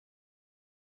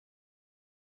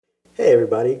Hey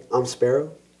everybody, I'm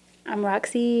Sparrow, I'm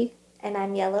Roxy. And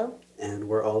I'm Yellow. and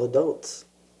we're all adults.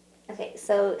 Okay,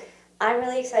 so I'm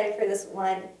really excited for this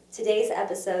one. Today's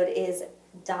episode is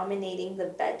dominating the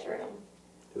bedroom.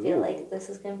 I feel Ooh. like this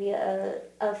is going to be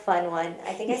a fun one.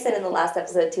 I think I said in the last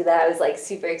episode too that I was like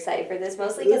super excited for this,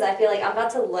 mostly because I feel like I'm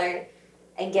about to learn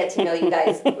and get to know you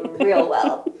guys real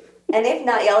well. And if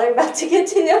not, y'all are about to get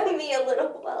to know me a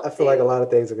little well I too. feel like a lot of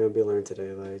things are going to be learned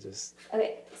today. Like, just.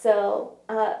 Okay, so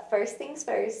first things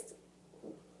first,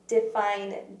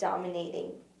 define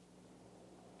dominating,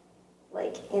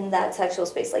 like in that sexual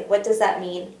space. Like, what does that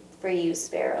mean for you,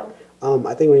 Sparrow?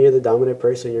 I think when you're the dominant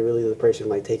person, you're really the person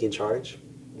like taking charge.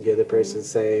 You're the person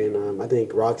saying, I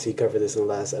think Roxy covered this in the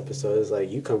last episode. It's like,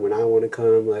 you come when I want to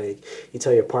come. Like, you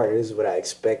tell your partner, this is what I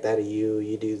expect out of you.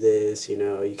 You do this, you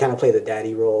kind of play the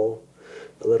daddy role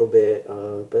a little bit.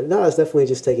 But no, it's definitely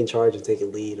just taking charge and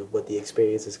taking lead of what the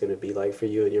experience is going to be like for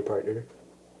you and your partner.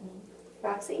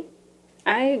 Roxy?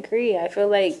 I agree. I feel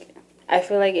like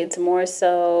it's more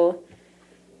so.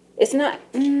 It's not.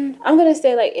 I'm gonna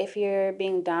say like if you're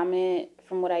being dominant,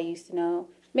 from what I used to know,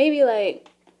 maybe like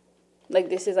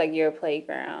this is like your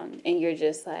playground and you're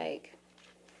just like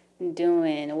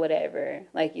doing whatever.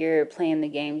 Like you're playing the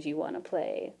games you want to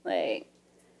play. Like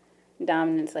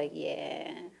dominance, like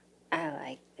yeah, I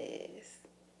like this.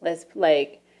 Let's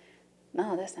like.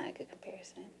 No, that's not a good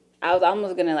comparison. I was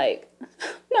almost gonna like,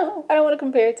 no, I don't want to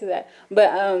compare it to that.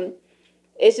 But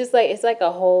it's just like it's like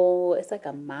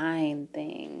a mind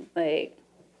thing, like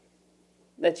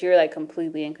that you're like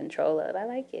completely in control of. I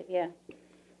like it, yeah.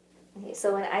 Okay,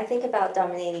 so when I think about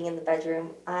dominating in the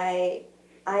bedroom, I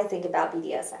think about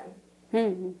BDSM.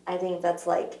 Hmm. I think that's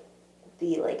like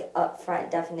the like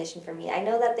upfront definition for me. I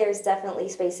know that there's definitely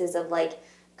spaces of like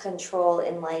control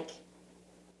and like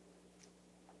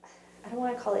I don't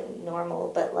want to call it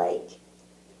normal, but like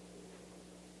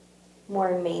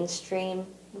more mainstream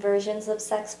versions of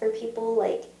sex for people.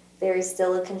 Like there is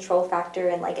still a control factor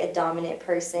in like a dominant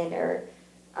person or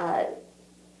uh,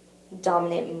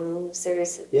 dominant moves or Yeah, I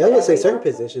would say whatever you certain want to call it.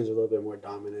 positions are a little bit more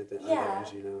dominant than Yeah,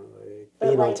 others. Like but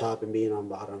being on like top and being on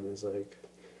bottom is like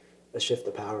a shift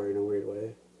of power in a weird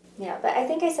way. yeah, but I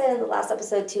think I said in the last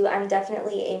episode too, I'm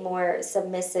definitely a more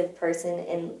submissive person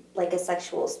in like a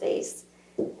sexual space.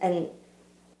 And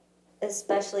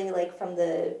especially like from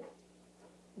the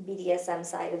BDSM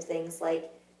side of things,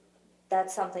 like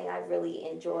that's something I really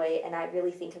enjoy and I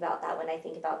really think about that when I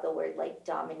think about the word like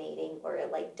dominating or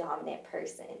like dominant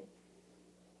person.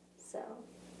 So,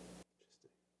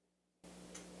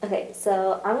 okay,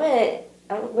 so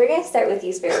we're gonna start with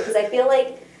you, Sparrow, because I feel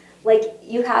like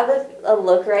you have a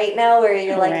look right now where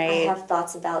you're like, I Right. have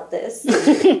thoughts about this.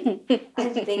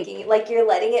 I'm thinking, like you're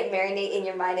letting it marinate in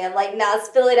your mind. And I'm like, nah,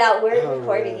 spill it out. We're Oh my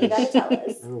recording. You gotta gosh. tell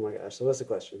us. Oh my gosh. So what's the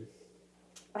question?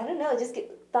 I don't know. Just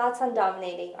get thoughts on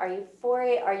dominating. Are you for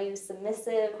it? Are you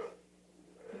submissive?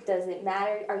 Does it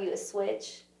matter? Are you a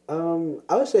switch?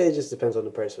 I would say it just depends on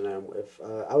the person I'm with.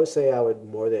 I would say I would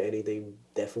more than anything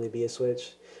definitely be a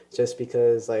switch, just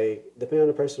because like depending on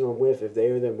the person I'm with, if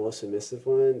they're the most submissive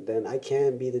one, then I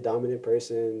can be the dominant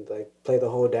person, like play the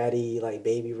whole daddy like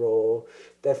baby role.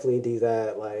 Definitely do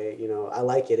that. Like I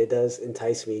like it. It does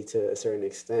entice me to a certain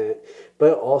extent,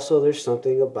 but also there's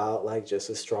something about like just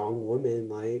a strong woman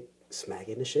like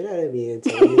smacking the shit out of me and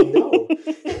telling me no.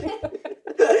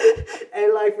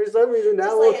 And like for some reason that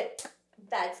Just will, like a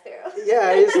bad sparrow.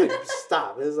 yeah, it's like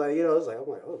stop. It's like it's like I'm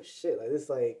like oh shit, like this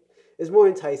like it's more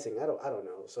enticing. I don't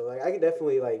know. So like I can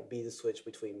definitely like be the switch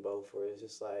between both, where it's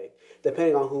just like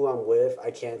depending on who I'm with,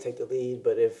 I can take the lead.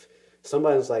 But if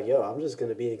somebody's like yo, I'm just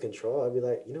gonna be in control, I'd be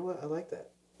like you know what, I like that.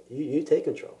 You take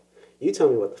control. You tell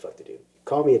me what the fuck to do.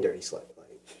 Call me a dirty slut.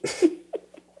 Like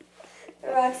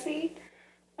Roxy?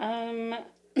 um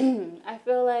I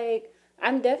feel like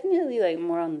I'm definitely like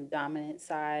more on the dominant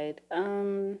side.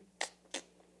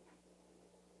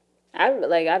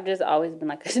 I've just always been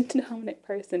like a dominant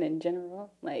person in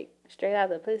general. Like straight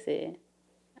out of the pussy.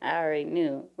 I already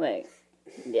knew. Like,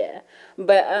 yeah.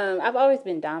 But I've always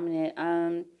been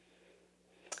dominant.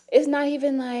 It's not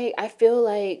even like I feel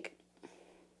like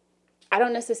I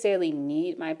don't necessarily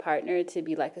need my partner to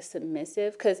be like a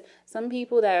submissive because some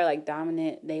people that are like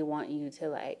dominant, they want you to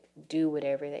like do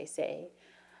whatever they say.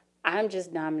 I'm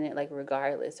just dominant like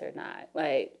regardless or not.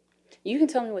 Like you can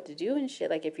tell me what to do and shit.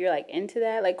 Like if you're like into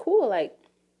that, like cool. Like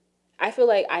I feel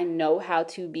like I know how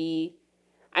to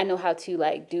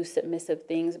like do submissive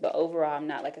things, but overall I'm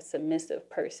not like a submissive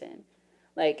person.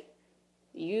 Like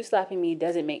you slapping me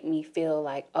doesn't make me feel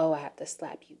like, oh, I have to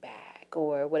slap you back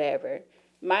or whatever.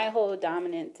 My whole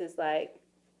dominance is like,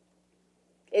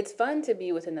 it's fun to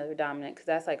be with another dominant because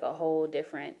that's like a whole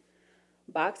different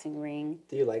boxing ring.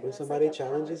 Do you like when That's somebody like a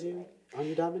challenges power you on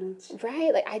your dominance?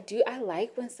 Right, like I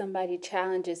like when somebody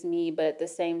challenges me, but at the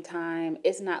same time,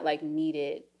 it's not like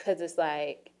needed because it's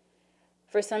like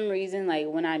for some reason, like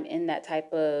when I'm in that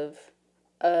type of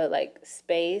like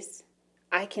space,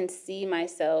 I can see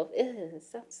myself. It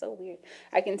sounds so weird.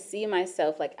 I can see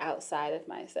myself like outside of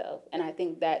myself, and I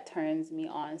think that turns me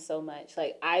on so much.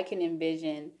 Like I can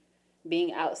envision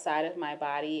being outside of my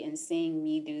body and seeing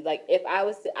me do like if I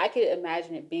was to, I could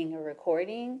imagine it being a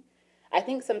recording. I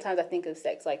think sometimes I think of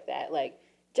sex like that, like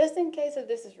just in case if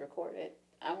this is recorded,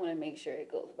 I want to make sure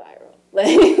it goes viral. Like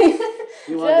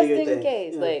You want to just do your in thing.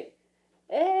 case, Yeah. like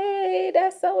hey,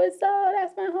 that's so and so,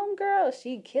 that's my homegirl,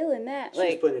 she killing that. She's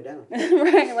Like putting it down.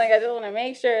 right, like I just want to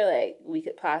make sure like we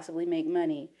could possibly make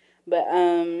money, but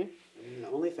I mean, the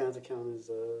OnlyFans account is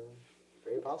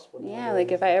very possible. yeah,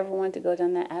 like if I ever want to go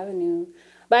down that avenue.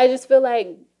 But I just feel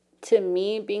like to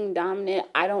me being dominant,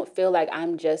 I don't feel like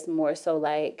I'm just more so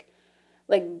like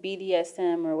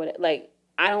BDSM or what like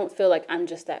I don't feel like I'm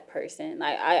just that person.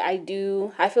 Like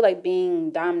I feel like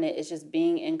being dominant is just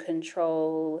being in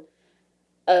control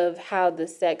of how the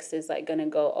sex is like gonna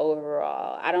go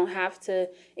overall. I don't have to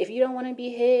if you don't wanna be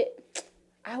hit,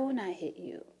 I will not hit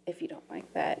you if you don't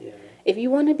like that. Yeah. If you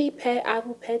wanna be pet, I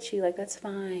will pet you. Like that's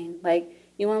fine. Like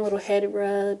you want a little head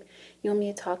rub, you want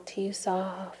me to talk to you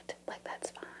soft, like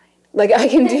that's fine. Like I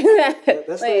can do that.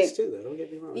 That's like, nice too, though. Don't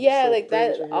get me wrong. yeah, Just, like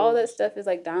playing that. with your All that hands. stuff is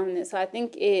like dominant. So I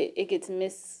think it gets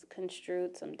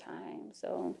misconstrued sometimes.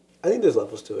 So I think there's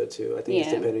levels to it too. I think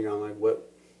it's Yeah. depending on like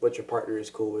what your partner is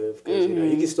cool with, because you know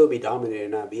you can still be dominant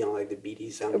and not be on like the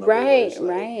BDSM level. where right, it's,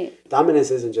 like, right, Dominance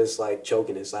isn't just like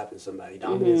choking and slapping somebody.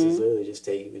 Dominance is literally just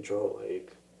taking control.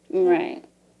 Like right.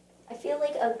 I feel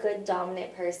like a good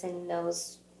dominant person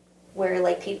knows where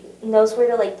like knows where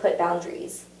to like put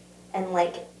boundaries, and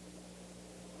like.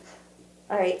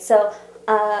 All right, so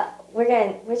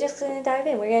we're just gonna dive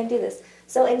in. We're gonna do this.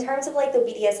 So in terms of like the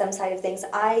BDSM side of things,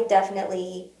 I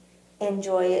definitely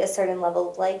enjoy a certain level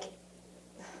of like,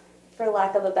 for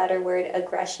lack of a better word,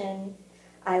 aggression.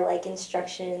 I like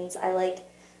instructions. I like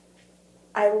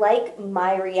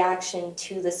my reaction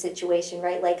to the situation,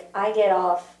 right? Like I get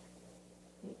off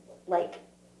like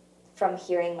from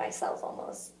hearing myself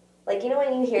almost. Like, you know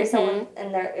when you hear someone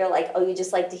and you're like, oh, you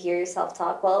just like to hear yourself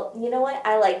talk? Well, you know what?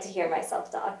 I like to hear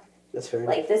myself talk. that's fair.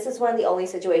 Like, this is one of the only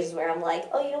situations where I'm like,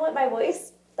 oh, you know what? My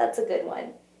voice, that's a good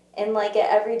one. In like an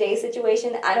everyday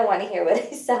situation, I don't want to hear what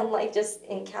I sound like just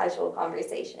in casual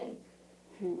conversation.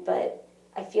 But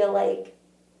I feel like,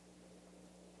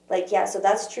 yeah, so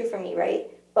that's true for me, right?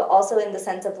 But also in the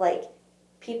sense of like,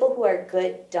 people who are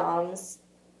good doms,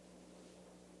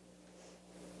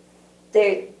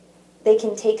 they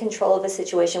can take control of a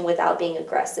situation without being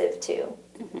aggressive too.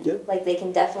 Yeah. Like they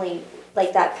can definitely,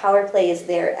 like that power play is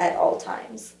there at all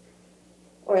times.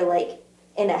 Or like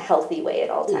in a healthy way at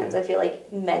all times. Yeah. I feel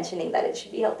like mentioning that it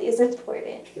should be healthy is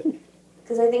important.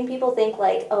 Because I think people think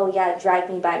like, oh yeah, drag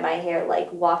me by my hair,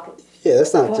 like walk. Yeah,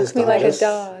 that's not Walk just me like a that's-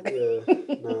 dog.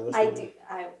 Yeah, no, that's not.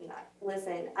 I'm not.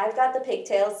 Listen, I've got the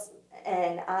pigtails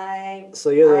and So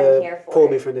you're I'm the here for pull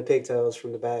it. me from the pigtails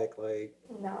from the back, like.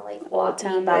 no, like Old walk me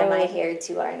Town by my Road. hair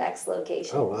to our next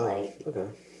location. Oh wow. Like Okay.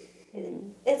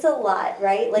 it's a lot,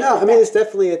 right? Like No, I but mean that- it's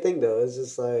definitely a thing though. It's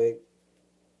just like,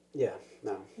 yeah,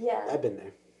 no, yeah. I've been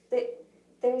there.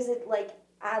 There's a like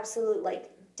absolute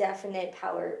like definite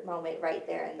power moment right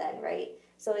there and then, right?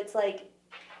 So it's like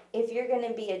if you're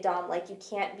gonna be a dom, like you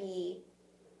can't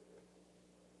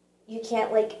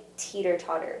like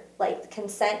teeter-totter. Like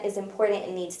consent is important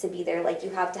and needs to be there. Like you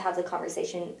have to have the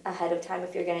conversation ahead of time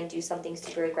if you're gonna do something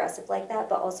super aggressive like that,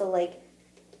 but also like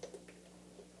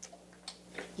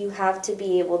you have to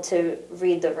be able to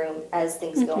read the room as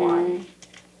things go on.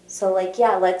 So like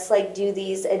yeah, let's like do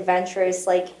these adventurous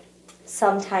like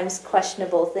sometimes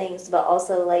questionable things, but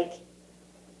also like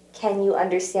can you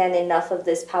understand enough of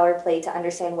this power play to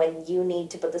understand when you need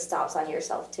to put the stops on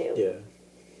yourself too? Yeah.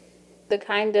 The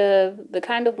kind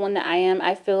of one that I am,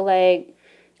 I feel like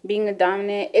being a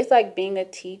dominant, it's like being a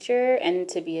teacher, and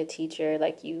to be a teacher,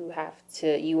 like you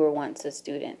were once a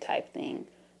student type thing.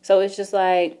 So it's just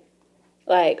like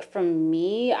from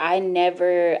me, I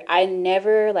never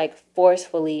like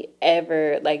forcefully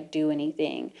ever like do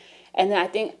anything. And then I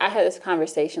think I had this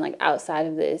conversation like outside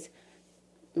of this.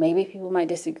 Maybe people might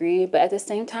disagree, but at the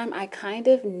same time, I kind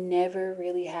of never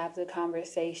really have the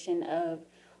conversation of,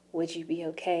 would you be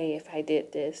okay if I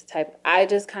did this type. I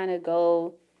just kind of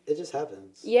go. It just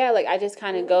happens. Yeah, like I just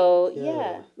kind of go. Yeah.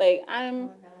 Yeah, like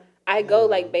I go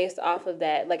like based off of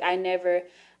that. Like I'm never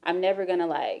gonna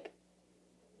like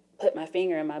put my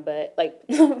finger in my butt, like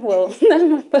well, not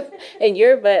in my butt, in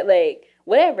your butt, like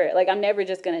whatever. Like, I'm never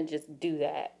just gonna just do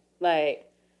that. Like,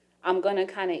 I'm gonna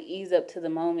kind of ease up to the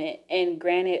moment. And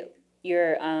granted,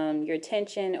 your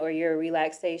tension or your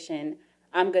relaxation,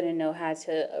 I'm gonna know how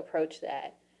to approach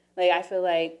that. Like, I feel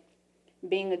like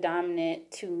being a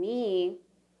dominant to me,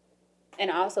 and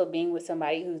also being with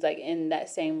somebody who's like in that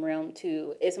same realm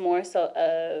too, it's more so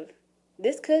of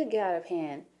this could get out of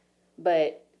hand,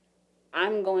 but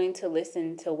I'm going to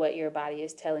listen to what your body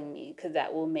is telling me because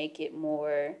that will make it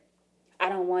more. I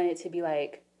don't want it to be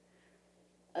like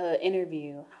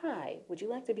interview. Hi, would you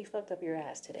like to be fucked up your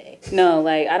ass today? No,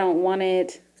 like I don't want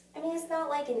it. I mean, it's not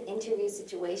like an interview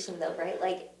situation though, right?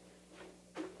 Like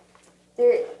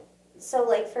there. So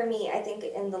like for me, I think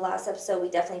in the last episode we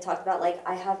definitely talked about like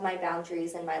I have my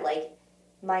boundaries and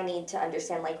my need to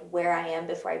understand like where I am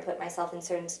before I put myself in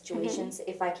certain situations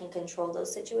if I can control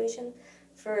those situations.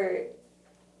 For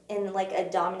in like a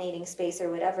dominating space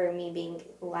or whatever, me being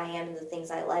who I am and the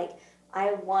things I like,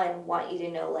 I want you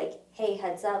to know like, hey,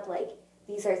 heads up, like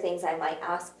these are things I might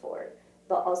ask for,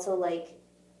 but also like,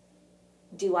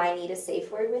 do I need a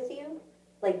safe word with you?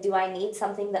 Like, do I need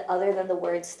something that other than the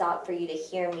word stop for you to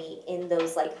hear me in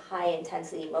those like high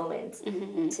intensity moments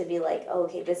to be like, oh,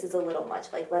 okay, this is a little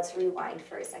much. Like, let's rewind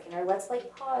for a second, or let's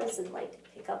like pause and like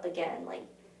pick up again. Like,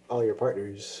 All your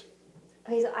partners.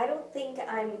 okay, so I don't think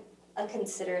I'm a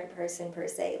considerate person per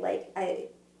se. Like,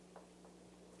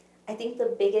 I think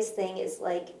the biggest thing is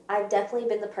like I've definitely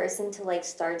been the person to like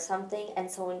start something and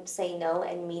someone say no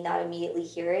and me not immediately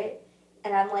hear it,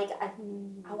 and I'm like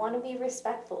I want to be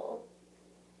respectful,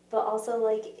 but also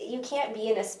like you can't be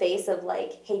in a space of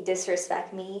like, hey,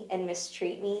 disrespect me and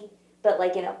mistreat me, but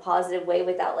like in a positive way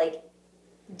without like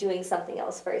doing something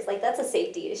else first. Like that's a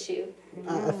safety issue.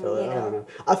 I feel it. You I know? don't know.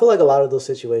 I feel like a lot of those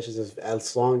situations,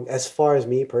 as far as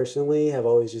me personally, have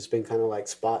always just been kind of like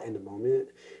spot in the moment.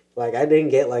 Like I didn't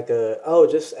get like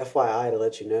just FYI to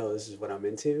let you know this is what I'm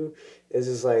into. It's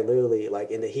just like literally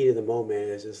like in the heat of the moment,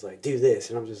 it's just like do this,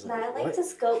 and I'm just Now like, I like what? to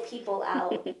scope people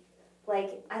out.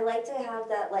 Like I like to have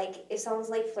that like if someone's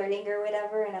like flirting or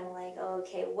whatever, and I'm like, oh,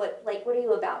 okay, what are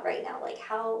you about right now? Like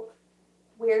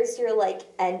where's your like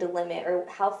end limit, or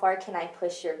how far can I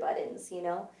push your buttons? You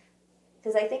know,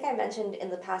 because I think I mentioned in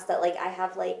the past that like I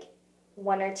have like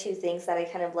one or two things that I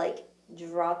kind of like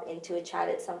drop into a chat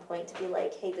at some point to be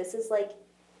like, hey, this is like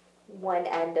one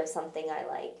end of something I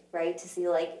like, right? To see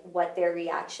like what their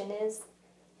reaction is.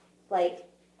 Like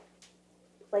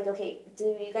okay, do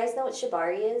you guys know what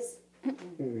shibari is? So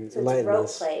it's rope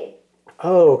play.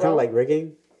 Oh, kind of Rope? like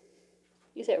rigging.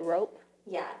 You said rope?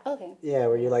 Yeah. Okay. Yeah,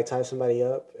 where you like tie somebody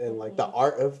up and like the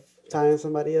art of tying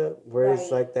somebody up. Where it's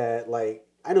Right. like that, like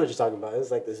I know what you're talking about.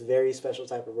 It's like this very special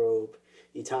type of rope.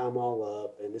 You tie them all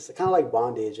up, and it's kind of like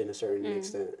bondage in a certain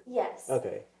extent. Yes.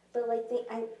 Okay. But like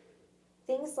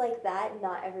things like that,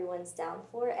 not everyone's down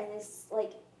for, and it's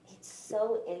like it's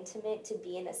so intimate to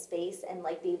be in a space and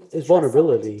like be able to It's trust someone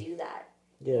vulnerability. to do that.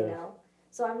 Yeah. You know.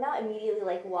 So I'm not immediately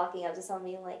like walking up to someone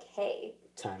being like, hey,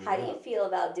 Time how do you feel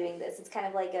about doing this? It's kind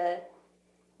of like we're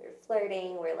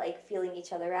flirting, we're like feeling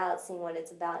each other out, seeing what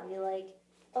it's about, and be like,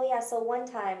 oh yeah, so one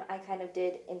time I kind of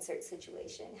did insert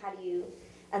situation. How do you,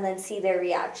 and then see their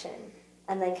reaction,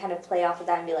 and then kind of play off of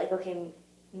that and be like, okay,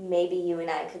 maybe you and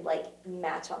I could like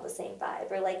match on the same vibe,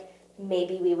 or like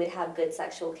maybe we would have good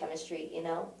sexual chemistry, you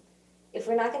know? If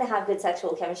we're not gonna have good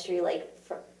sexual chemistry, like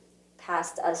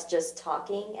past us just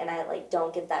talking, and I like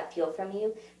don't get that feel from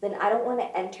you, then I don't want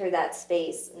to enter that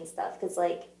space and stuff, because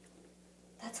like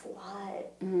that's a lot.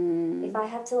 If I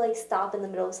have to like stop in the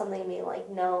middle of something and be like,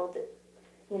 no,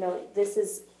 you know, this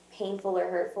is painful or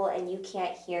hurtful, and you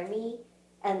can't hear me,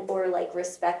 and or like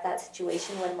respect that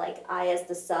situation when like I as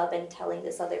the sub and telling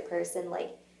this other person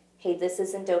like, hey, this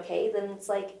isn't okay, then it's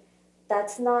like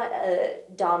that's not a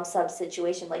dom sub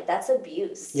situation. Like that's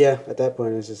abuse. Yeah, at that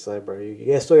point it's just like, bro,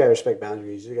 you still gotta respect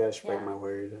boundaries. You gotta respect Yeah. my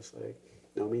word. It's like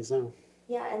no means no.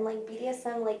 Yeah, and like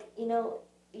BDSM, like, you know,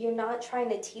 you're not trying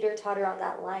to teeter totter on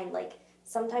that line. Like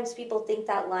sometimes people think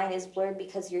that line is blurred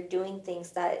because you're doing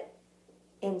things that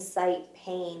incite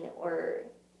pain or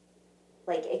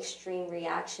like extreme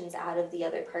reactions out of the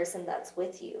other person that's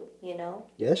with you, you know?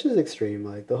 Yeah, that's just extreme.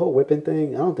 Like the whole whipping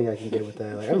thing, I don't think I can get with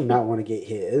that. Like I do not want to get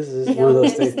hit. This is one of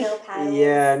those There's things. no paddles.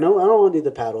 Yeah, no, I don't want to do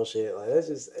the paddle shit. Like that's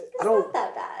just It's I don't not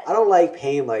that bad. I don't like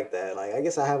pain like that. Like I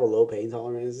guess I have a low pain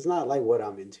tolerance. It's not like what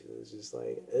I'm into. It's just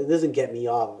like it doesn't get me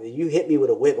off. If you hit me with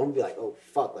a whip, I'm gonna be like, oh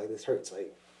fuck, like this hurts.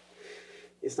 Like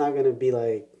it's not gonna be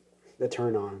like the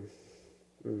turn on.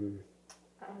 I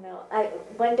don't know.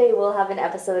 One day we'll have an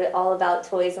episode all about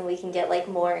toys and we can get like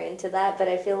more into that, but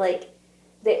I feel like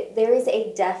there is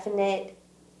a definite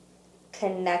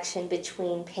connection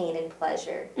between pain and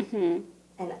pleasure.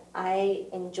 And I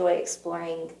enjoy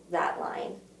exploring that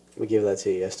line. We give that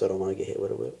to you. I still don't want to get hit with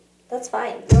a whip. That's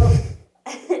fine. Well,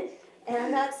 and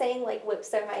I'm not saying like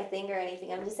whips are my thing or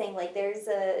anything. I'm just saying like there's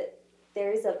a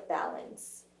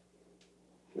balance.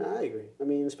 No, I agree. I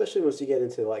mean, especially once you get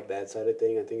into like that side of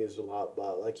thing, I think it's a lot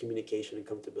about like communication and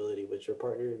comfortability with your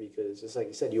partner, because it's like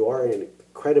you said, you are in an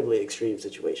incredibly extreme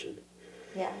situation.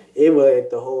 Yeah. Even like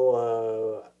the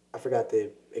whole, I forgot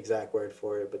the exact word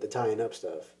for it, but the tying up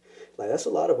stuff. Like, that's a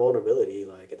lot of vulnerability.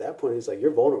 Like, at that point, it's like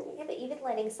you're vulnerable. Yeah, but even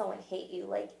letting someone hate you,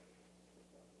 like,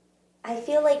 I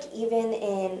feel like even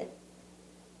in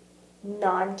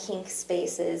non-kink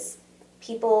spaces,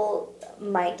 people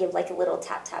might give like a little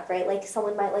tap tap, right? Like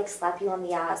someone might like slap you on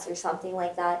the ass or something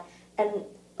like that. And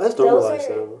that's normalized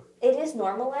now. It is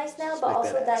normalized now, but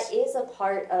also that is a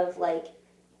part of like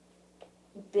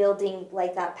building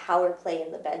like that power play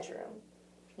in the bedroom,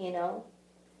 you know?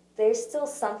 There's still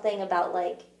something about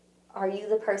like, are you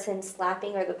the person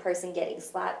slapping or the person getting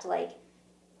slapped? Like,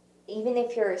 even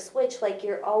if you're a switch, like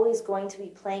you're always going to be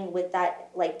playing with that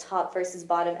like top versus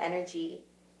bottom energy,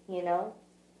 you know?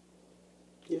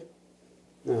 Yeah.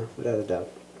 No, without a doubt.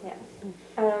 Yeah.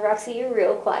 Roxy, you're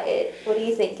real quiet. What are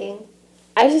you thinking?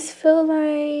 I just feel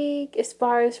like, as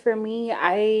far as for me,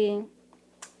 I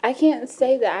can't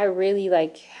say that I really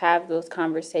like have those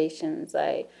conversations.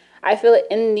 Like, I feel like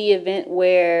in the event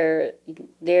where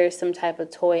there's some type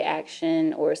of toy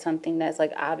action or something that's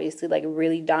like obviously like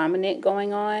really dominant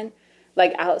going on,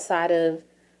 like outside of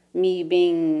me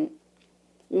being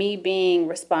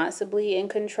responsibly in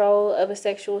control of a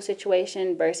sexual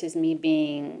situation versus me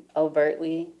being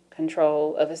overtly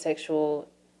control of a sexual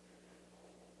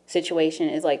situation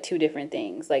is like two different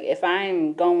things. Like, if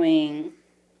I'm going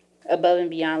above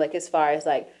and beyond, like as far as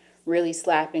like really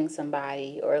slapping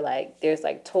somebody, or like there's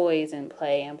like toys in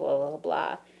play and blah blah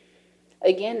blah,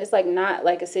 again, it's like not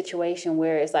like a situation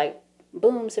where it's like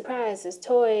boom, surprise, this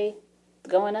toy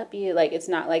going up you. Like, it's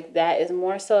not like that. It's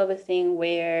more so of a thing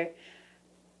where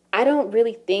I don't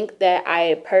really think that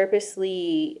I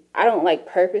don't like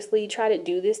purposely try to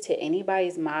do this to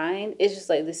anybody's mind. It's just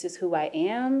like, this is who I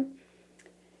am.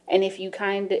 And if you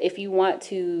want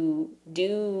to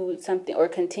do something or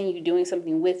continue doing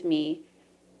something with me,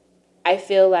 I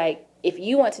feel like if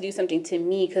you want to do something to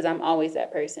me, because I'm always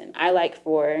that person, I like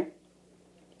for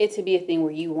it to be a thing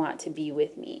where you want to be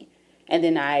with me. And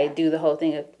then I do the whole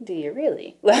thing of, do you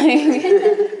really?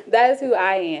 Like, that's who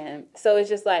I am. So it's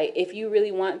just like, if you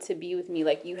really want to be with me,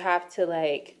 like, you have to,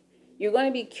 like, you're going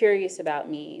to be curious about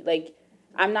me. Like,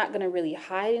 I'm not going to really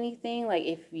hide anything. Like,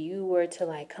 if you were to,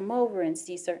 like, come over and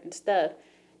see certain stuff,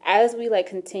 as we, like,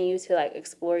 continue to, like,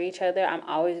 explore each other, I'm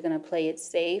always going to play it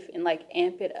safe and, like,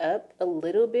 amp it up a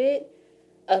little bit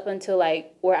up until,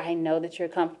 like, where I know that you're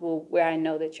comfortable, where I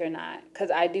know that you're not.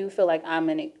 Because I do feel like I'm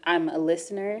a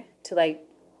listener to, like,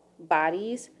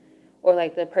 bodies, or,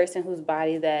 like, the person who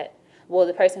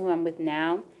I'm with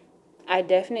now, I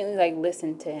definitely, like,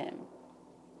 listen to him.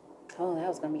 Oh, that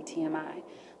was going to be TMI.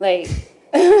 Like,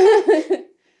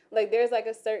 like, there's, like,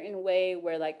 a certain way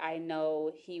where, like, I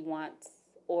know he wants,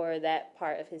 or that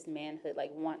part of his manhood,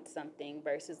 like, wants something,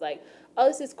 versus, like, oh,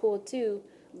 this is cool, too,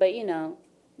 but, you know,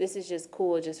 this is just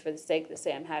cool just for the sake to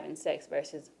say I'm having sex,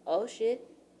 versus, oh, shit,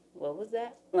 what was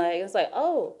that? Like, it's like,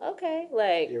 oh, okay.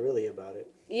 Like, you're really about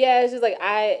it. Yeah, it's just like,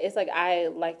 I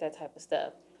like that type of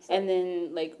stuff. And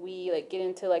then, like, we, like, get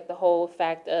into, like, the whole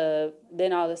fact of,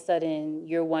 then all of a sudden,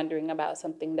 you're wondering about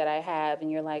something that I have,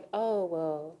 and you're like, oh,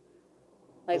 well,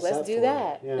 like, let's do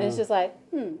that. Yeah. And it's just like,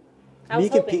 I was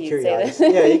hoping you'd say that.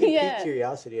 Yeah, you can peak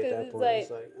curiosity at that point.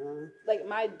 It's like,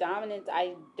 my dominance,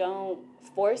 I don't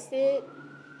force it.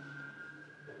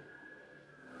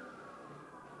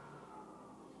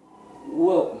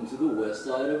 Welcome to the west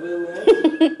side of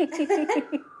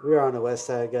Atlanta. We are on the west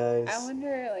side, guys. I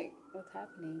wonder, like, what's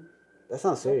happening. That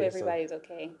sounds serious. I hope everybody's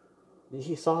okay.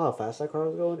 You saw how fast that car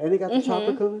was going? And they got the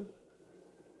chopper coming?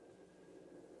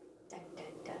 Dun, dun,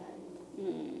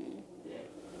 dun.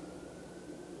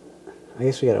 I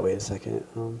guess we gotta wait a second.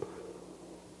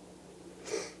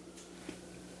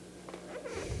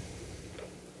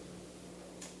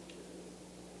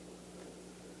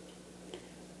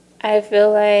 I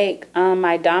feel like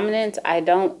my dominance, I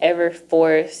don't ever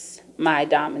force my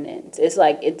dominance. It's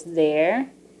like, it's there.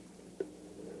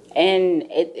 And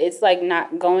it's like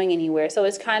not going anywhere. So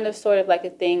it's kind of sort of like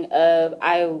a thing of,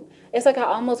 it's like I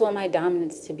almost want my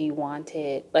dominance to be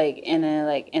wanted, like in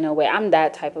a way. I'm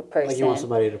that type of person. Like, you want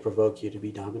somebody to provoke you to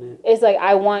be dominant? It's like,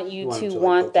 I want you to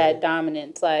want that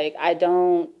dominance. Like, I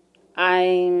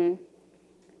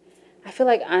feel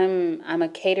like I'm a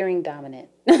catering dominant.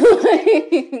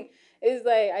 It's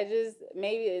like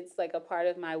maybe it's like a part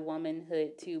of my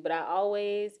womanhood too, but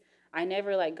I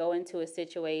never like go into a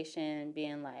situation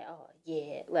being like, oh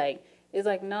yeah, like it's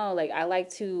like no, like I like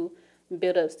to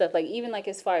build up stuff. Like even like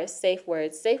as far as safe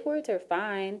words are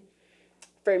fine.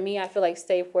 For me, I feel like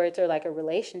safe words are like a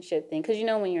relationship thing, because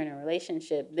when you're in a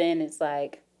relationship, then it's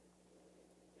like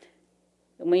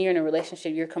when you're in a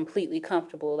relationship, you're completely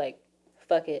comfortable. Like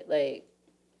fuck it, like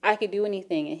I could do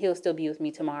anything and he'll still be with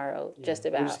me tomorrow, just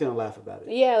about. We're just gonna laugh about it.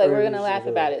 Yeah, like Or we're we're gonna just laugh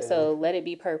gonna about be it. like, So let it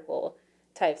be purple,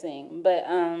 type thing. But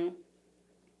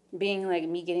being like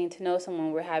me getting to know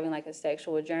someone, we're having like a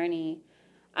sexual journey.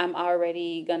 I'm gonna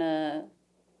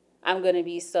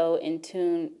be so in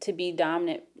tune to be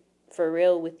dominant for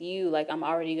real with you. Like I'm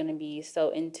already gonna be so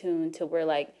in tune to where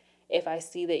like if I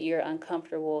see that you're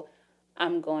uncomfortable,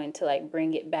 I'm going to like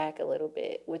bring it back a little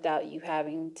bit without you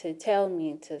having to tell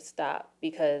me to stop,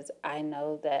 because I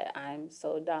know that I'm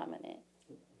so dominant.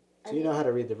 So you know how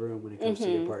to read the room when it comes to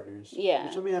your partners. Yeah.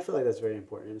 Which, I mean, I feel like that's very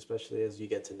important, especially as you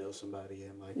get to know somebody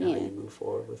and like how Yeah. you move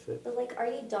forward with it. But like, are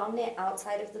you dominant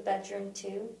outside of the bedroom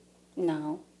too?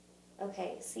 No.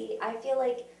 Okay, see, I feel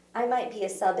like I might be a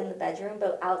sub in the bedroom,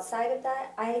 but outside of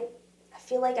that, I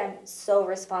feel like I'm so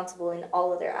responsible in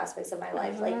all other aspects of my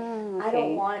life. Like, I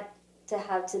don't want to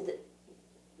have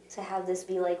to have this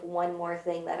be like one more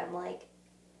thing that I'm like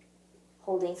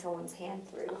holding someone's hand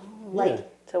through.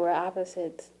 Like, so we're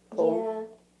opposites. Cool.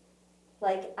 yeah,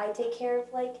 like I take care of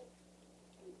like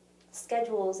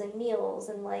schedules and meals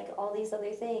and like all these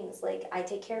other things. Like I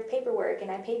take care of paperwork and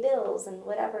I pay bills and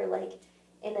whatever. Like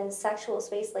in a sexual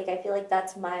space, like I feel like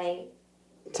that's my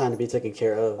time to be taken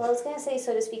care of. Well, I was gonna say,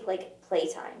 so to speak, like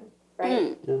playtime,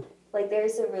 right? Yeah. Like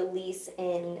there's a release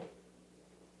in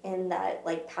that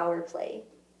like power play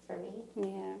for me.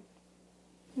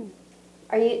 Yeah.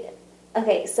 Are you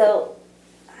okay? So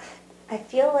I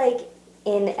feel like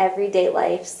in everyday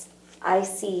life, I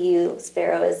see you,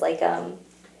 Sparrow, as like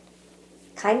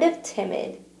kind of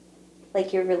timid.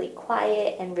 Like you're really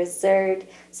quiet and reserved.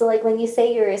 So like when you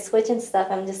say you're a switch and stuff,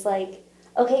 I'm just like,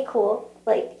 okay, cool.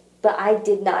 Like, but I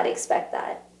did not expect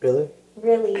that. Really?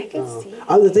 Really? I could see.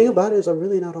 The thing about it is I'm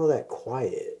really not all that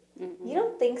quiet. You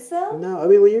don't think so? No, I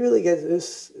mean when you really get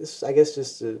this, I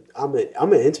guess I'm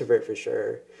an introvert for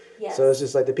sure. Yes. So it's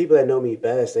just like the people that know me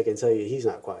best, they can tell you he's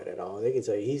not quiet at all. They can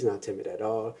tell you he's not timid at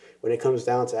all. When it comes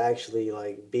down to actually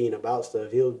like being about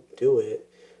stuff, he'll do it.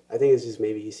 I think it's just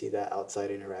maybe you see that outside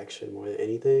interaction more than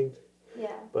anything.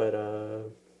 Yeah. But I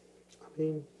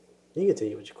mean, you can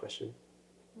continue with your question.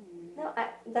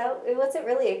 No, it wasn't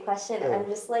really a question. Oh. I'm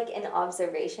just like an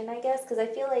observation, I guess, because I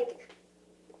feel like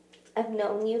I've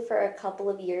known you for a couple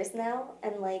of years now,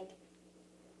 and like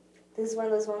this is one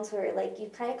of those ones where like you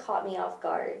kind of caught me off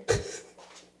guard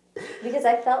because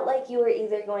I felt like you were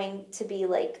either going to be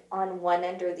like on one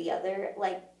end or the other.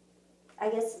 Like, I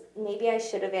guess maybe I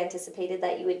should have anticipated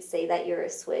that you would say that you're a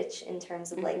switch in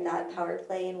terms of like that power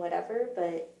play and whatever,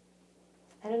 but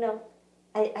I don't know.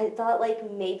 I thought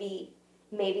like maybe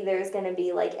there's gonna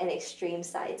be like an extreme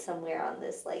side somewhere on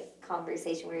this like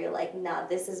conversation where you're like, nah,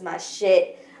 this is my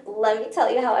shit. Let me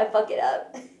tell you how I fuck it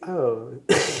up. Oh.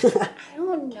 I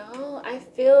don't know. I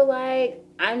feel like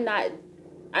I'm not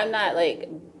like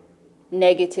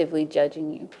negatively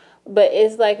judging you, but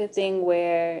it's like a thing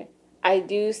where I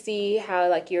do see how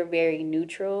like you're very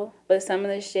neutral, but some of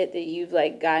the shit that you've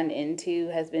like gotten into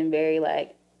has been very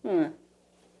like,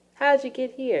 how'd you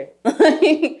get here?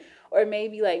 Or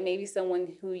maybe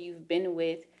someone who you've been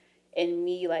with and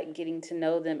me like getting to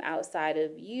know them outside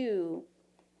of you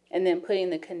and then putting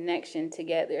the connection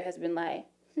together has been like,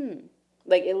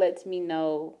 like it lets me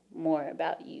know more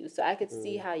about you. So I could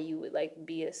see how you would like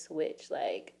be a switch.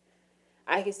 Like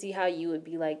I could see how you would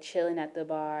be like chilling at the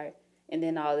bar and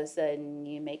then all of a sudden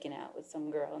you're making out with some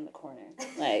girl in the corner.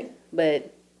 Like,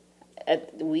 but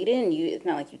it's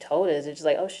not like you told us. It's just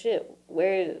like, oh shit,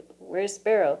 where's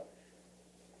Sparrow?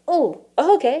 Oh,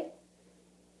 okay.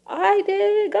 I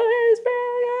did. Go ahead,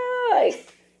 Sparrow.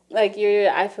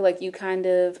 I feel like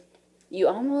you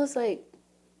almost like,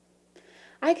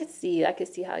 I could see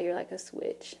how you're like a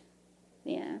switch.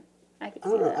 Yeah, I could see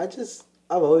that.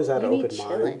 I've always had an Maybe open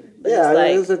chilling, mind. but Yeah, it's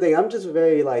like- that's the thing. I'm just a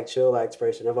very like chillax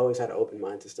person. I've always had an open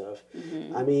mind to stuff.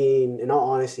 Mm-hmm. I mean, in all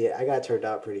honesty, I got turned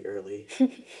out pretty early.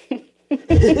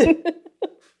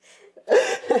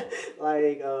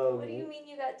 Like, What do you mean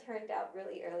you got turned out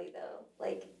really early though?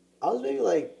 Like, I was maybe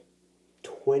like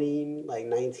 20, like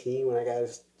 19, when I got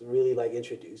really like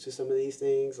introduced to some of these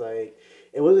things. Like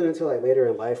it wasn't until like later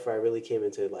in life where I really came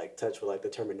into like touch with like the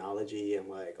terminology and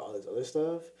like all this other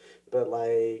stuff. But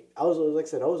like I was, like I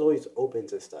said, I was always open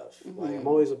to stuff. Like I'm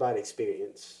always about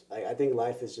experience. Like I think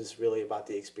life is just really about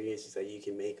the experiences that you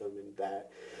can make them and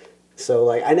that. So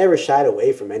like I never shied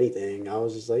away from anything. I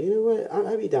was just like, you know what,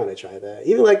 I'd be down to try that.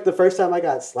 Even like the first time I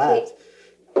got slapped.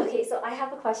 Okay, so I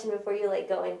have a question before you like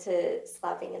go into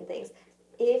slapping and things.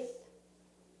 If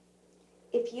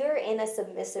you're in a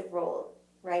submissive role,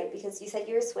 right? Because you said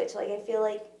you're a switch. Like I feel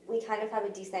like we kind of have a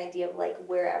decent idea of like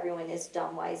where everyone is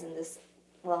dom wise in this.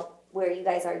 Well, where you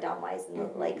guys are dom wise in the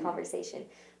like conversation.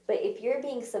 But if you're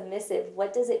being submissive,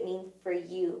 what does it mean for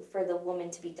you for the woman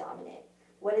to be dominant?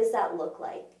 What does that look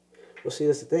like? Well, see,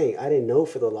 that's the thing. I didn't know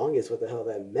for the longest what the hell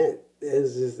that meant.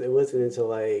 It wasn't until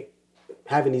like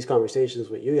having these conversations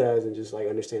with you guys and just like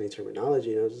understanding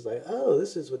terminology, and I was just like, oh,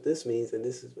 this is what this means and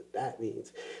this is what that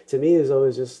means. To me, it was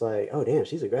always just like, oh damn,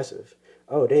 she's aggressive.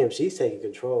 Oh damn, she's taking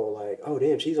control. Like, oh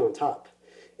damn, she's on top.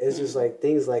 It's just like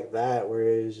things like that where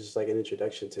it's just like an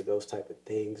introduction to those type of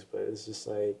things. But it's just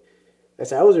like I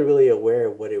said, I wasn't really aware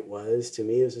of what it was. To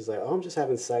me, it was just like, oh, I'm just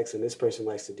having sex and this person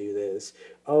likes to do this.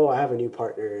 Oh, I have a new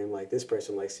partner and like this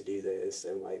person likes to do this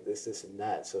and like this and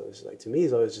that. So it's like to me,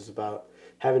 it's always just about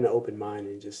having an open mind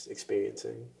and just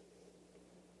experiencing.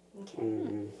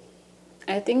 Okay.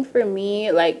 I think for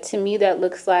me, like to me, that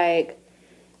looks like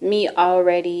me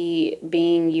already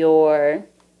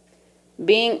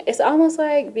it's almost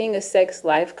like being a sex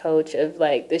life coach of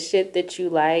like the shit that you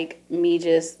like, me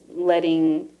just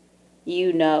letting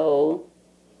you know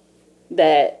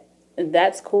that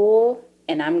that's cool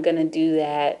and I'm gonna do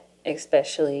that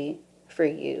especially for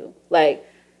you. Like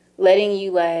letting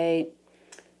you like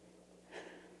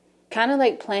kind of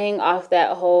like playing off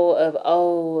that whole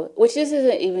of, which this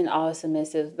isn't even all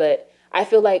submissive, but I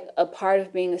feel like a part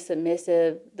of being a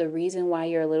submissive, the reason why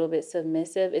you're a little bit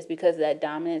submissive is because of that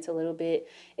dominance a little bit.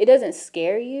 It doesn't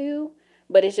scare you,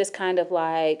 but it's just kind of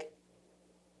like,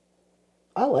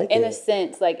 I like in it. a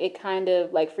sense, like it kind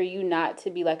of like for you not to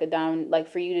be like a like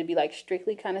for you to be like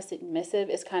strictly kind of submissive,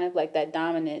 it's kind of like that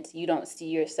dominance. You don't see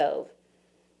yourself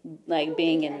like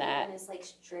being in that. Is like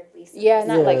strictly submissive. Yeah,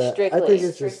 not like strictly. I think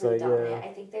it's just strictly like, dominant. yeah.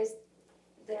 I think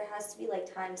there has to be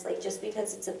like times like just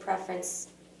because it's a preference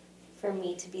for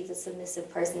me to be the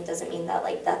submissive person doesn't mean that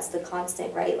like that's the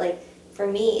constant, right? Like for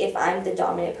me, if I'm the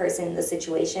dominant person in the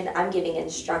situation, I'm giving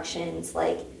instructions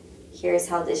like here's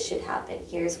how this should happen.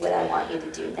 Here's what I want you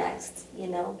to do next, you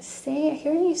know?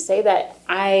 Hearing you say that,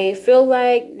 I feel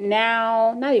like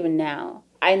now, not even now,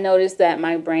 I notice that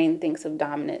my brain thinks of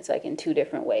dominance like in two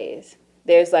different ways.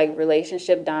 There's like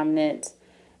relationship dominance,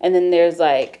 and then there's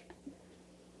like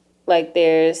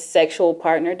there's sexual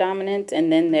partner dominance,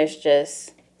 and then there's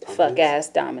just fuck ass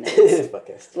dominance.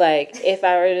 Like if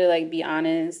I were to like be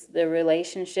honest, the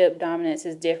relationship dominance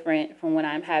is different from when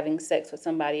I'm having sex with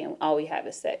somebody and all we have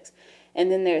is sex.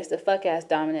 And then there's the fuck ass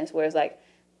dominance where it's like,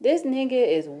 this nigga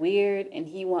is weird and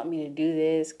he want me to do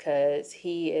this because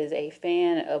he is a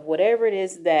fan of whatever it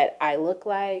is that I look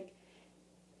like.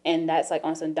 And that's like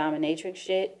on some dominatrix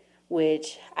shit,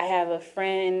 which I have a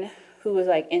friend who was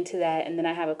like into that, and then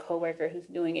I have a coworker who's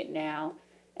doing it now.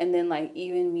 And then, like,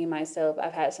 even me, myself,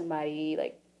 I've had somebody,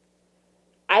 like,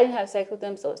 I didn't have sex with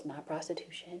them, so it's not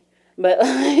prostitution. But,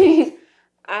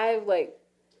 like,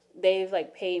 they've,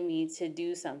 like, paid me to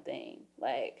do something.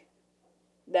 Like,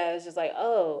 that was just like,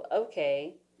 oh,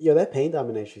 okay. Yo, that pain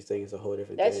domination thing is a whole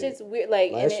different thing. That shit's weird.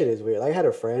 Like that shit is weird. Like, I had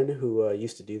a friend who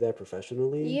used to do that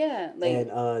professionally. Yeah. Like,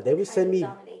 and they would send me...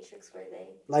 dominatrix were they?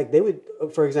 Like, they would,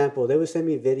 for example, they would send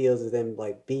me videos of them,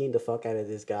 like, beating the fuck out of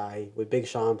this guy with Big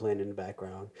Sean playing in the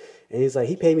background. And he's like,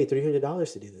 he paid me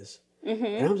 $300 to do this. Mm-hmm.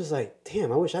 And I'm just like, damn,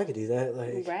 I wish I could do that.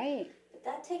 Like, right. But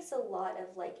that takes a lot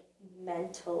of, like,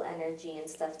 mental energy and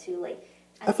stuff, too. Like,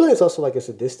 I feel like it's also, like, a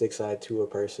sadistic side to a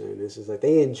person. It's just, like,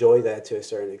 they enjoy that to a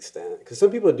certain extent. Because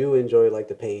some people do enjoy, like,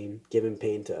 the pain, giving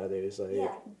pain to others. Like,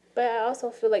 yeah. But I also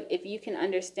feel like if you can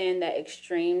understand that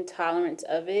extreme tolerance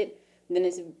of it, then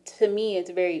it's, to me, it's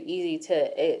very easy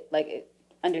to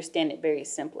understand it very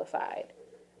simplified.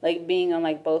 Like being on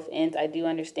like both ends, I do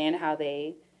understand how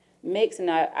they mix,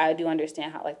 and I do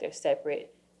understand how like they're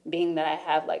separate. Being that I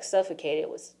have like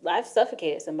I've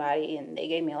suffocated somebody and they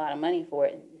gave me a lot of money for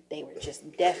it, and they were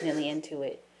just definitely into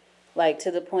it, like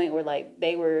to the point where like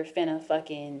they were finna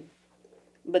fucking,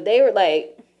 but they were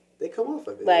like they come off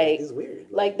of it. Like it's weird.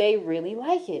 Like they really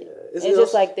like it. Yeah. It's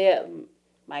just like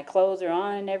my clothes are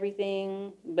on and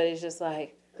everything, but it's just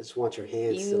like I just want your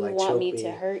hands you to like want choke me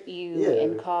to hurt you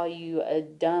and call you a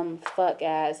dumb fuck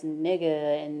ass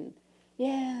nigga, and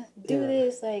yeah, do Yeah.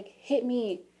 this, like hit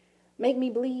me, make me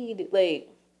bleed, like,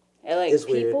 and like It's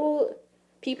weird.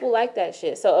 people like that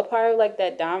shit. So a part of like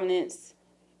that dominance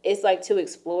is like to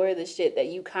explore the shit that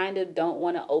you kind of don't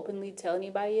want to openly tell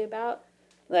anybody about,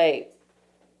 like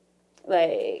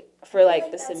for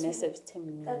like the submissives to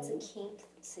me. That's a kink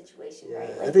situation, Yeah, right?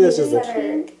 I Like think that's just things a that are-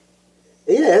 kink.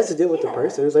 Yeah, it has to do with the Yeah.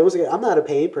 person. It's like, once again, I'm not a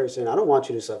pain person. I don't want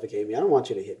you to suffocate me. I don't want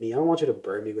you to hit me. I don't want you to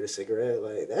burn me with a cigarette.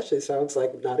 Like, that shit sounds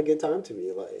like not a good time to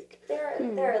me. Like, there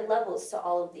are levels to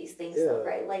all of these things, though, Yeah.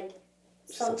 right? Like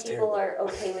some Sounds people terrible. are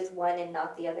okay with one and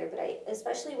not the other, but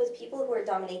especially with people who are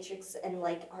dominatrix and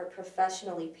like are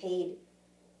professionally paid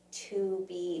to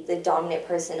be the dominant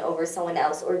person over someone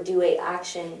else or do a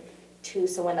action to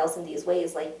someone else in these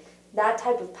ways, like that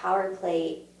type of power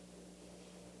play.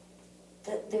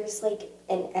 There's like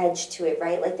an edge to it,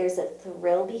 right? Like there's a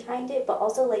thrill behind it, but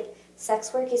also like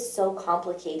sex work is so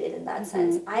complicated in that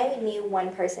sense. I knew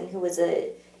one person who was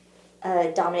a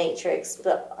dominatrix,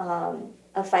 but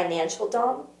a financial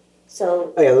dom.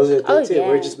 So, oh yeah, those are the Oh, things too.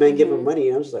 Where yeah. just men give them money,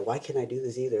 and I'm just like, why can't I do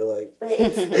this either? Like, but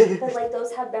but like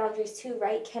those have boundaries too,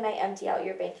 right? Can I empty out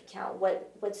your bank account?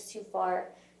 What's too far?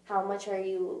 How much are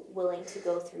you willing to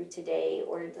go through today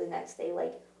or the next day?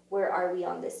 Like, where are we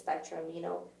on this spectrum? You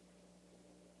know.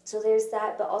 So there's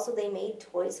that, but also they made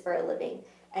toys for a living,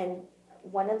 and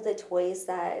one of the toys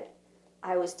that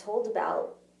I was told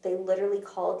about, they literally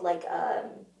called like I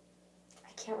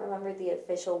can't remember the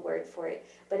official word for it,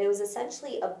 but it was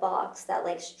essentially a box that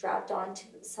like strapped onto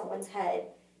someone's head,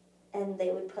 and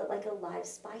they would put like a live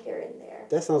spider in there.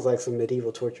 that sounds like some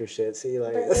medieval torture shit. See,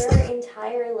 like, But there are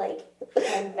entire like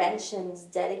conventions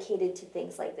dedicated to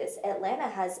things like this. Atlanta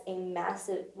has a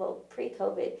massive, well,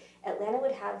 pre-COVID, Atlanta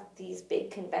would have these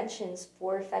big conventions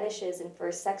for fetishes and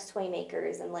for sex toy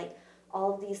makers and like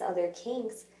all of these other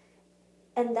kinks.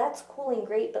 And that's cool and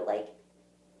great, but like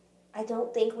I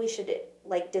don't think we should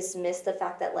like dismiss the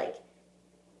fact that like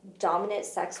dominant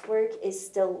sex work is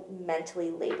still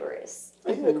mentally laborious.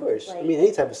 yeah, of course. I Like- mean,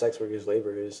 any type of sex work is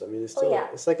laborious. I mean, it's Oh, still, yeah.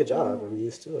 it's like a job. I mean,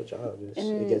 it's still a job.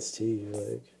 It gets to you,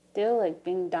 like. Still like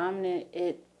being dominant,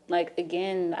 it like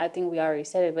again, I think we already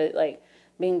said it, but like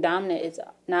being dominant is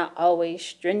not always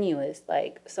strenuous.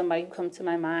 Like somebody who comes to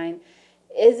my mind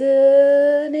is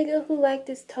a nigga who liked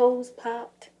his toes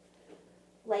popped.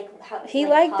 Like how He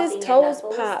like liked his popping your toes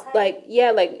knuckles popped. type? Like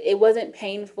yeah, like it wasn't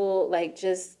painful, like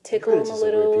just tickle him a Kinda just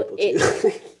some weird little.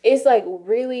 people, too. It's like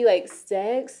really like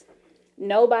sex.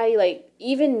 Nobody like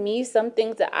even me, some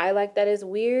things that I like that is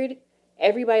weird,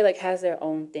 everybody like has their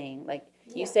own thing. Like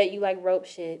you Yeah. said you like rope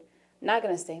shit. I'm not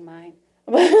gonna say mine.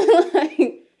 But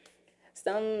like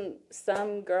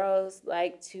some girls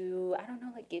like to, I don't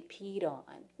know, like get peed on.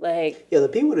 Like Yeah, the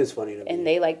pee one is funny to me. and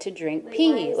they like to drink Wait,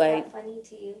 pee. why is Like that funny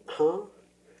to you? Huh?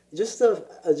 Just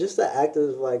the act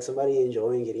of like somebody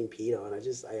enjoying getting peed on.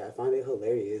 I find it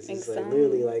hilarious. It's like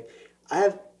literally like I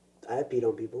have peed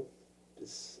on people.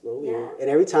 It's a little weird. Yeah. And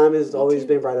every time it's always too.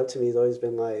 been brought up to me. It's always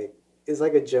been like it's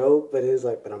like a joke, but it's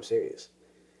like but I'm serious.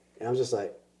 And I'm just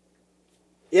like,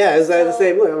 yeah, it's like the So-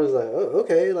 same look. I was like, oh,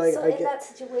 okay, like So I in get. that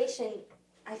situation,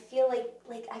 I feel like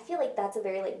that's a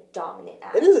very like dominant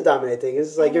act. It is a dominant thing. It's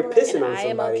just like And you're like- pissing and on I am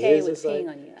somebody. okay It's with just peeing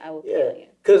like, on you. I will pee yeah, on you.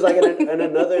 because like in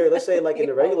another, let's say like in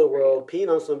the regular world, peeing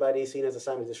on somebody is seen as a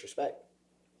sign of disrespect.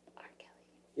 R. Kelly.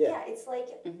 Yeah, it's like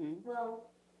well,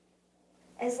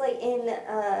 it's like in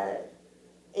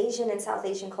Asian and South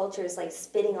Asian cultures, like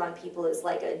spitting on people is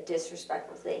like a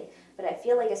disrespectful thing. But I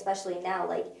feel like especially now,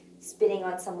 like spitting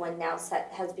on someone now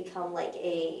has become like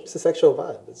a It's a sexual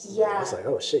vibe. Yeah. It's like,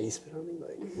 oh shit, you spit on me?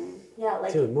 Like, yeah,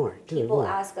 like do it more. Do it people more.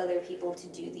 ask other people to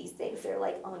do these things. They're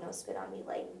like, oh no, spit on me,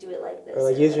 like do it like this. Or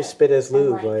like use your whatever. spit as And,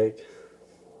 lube. like, Like,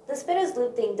 the spit as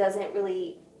lube thing doesn't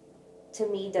really, to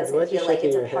me, doesn't Why'd you feel like shake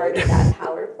it's your a part head? of that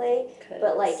power play.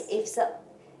 But like Cause-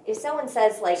 if someone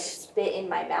says like spit in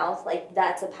my mouth, like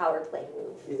that's a power play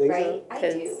move, You think so? right? I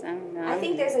 'Cause, do. I don't know. I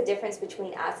think there's a difference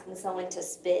between asking someone to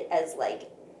spit as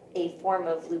like a form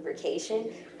of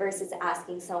lubrication versus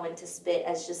asking someone to spit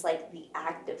as just like the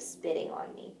act of spitting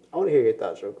on me. I want to hear your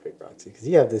thoughts real quick, Roxy, because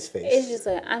you have this face. It's just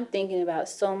like I'm thinking about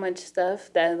so much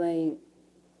stuff that like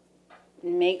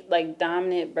make like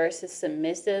dominant versus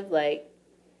submissive. Like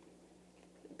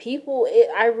people,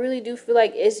 I really do feel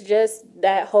like it's just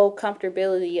that whole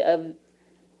comfortability of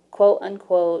quote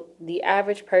unquote the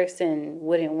average person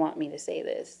wouldn't want me to say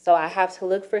this, so I have to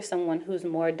look for someone who's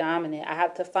more dominant. I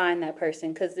have to find that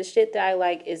person because the shit that I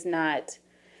like is not.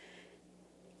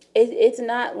 It's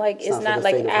not like It's it's not for not the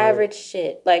like faint of heart. average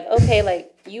shit. Like okay,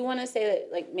 like you want to say that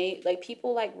like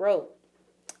people like rope.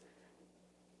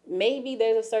 Maybe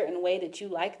there's a certain way that you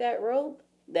like that rope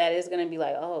that is gonna be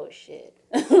like oh shit,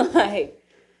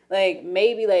 Like,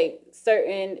 maybe, like,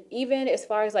 certain, even as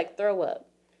far as, like, throw up.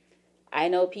 I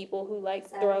know people who like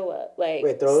throw up. Like,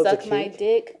 Wait, throw up's a suck my kink?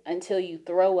 dick until you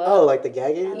throw up. Oh, like the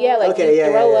gagging? Yeah, like okay, you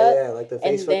throw up yeah, like the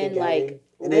face and fucking then like gagging.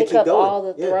 And then lick keep up going. all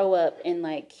the Yeah. throw up and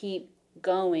like keep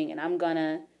going. And I'm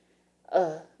gonna,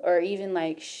 or even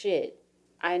like shit.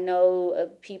 I know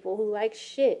of people who like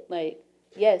shit. Like,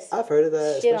 yes, I've heard of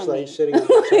that, shit on especially like me. shitting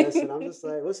on my chest, and I'm just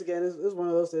like, once again, it's one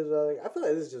of those things where like, I feel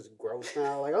like this is just gross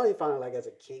now. Like, I don't even find it like as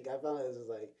a kink. I found it as just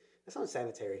like, that sounds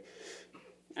sanitary.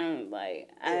 I'm like,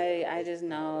 I just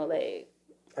know like.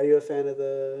 Are you a fan of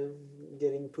the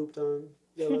getting pooped on?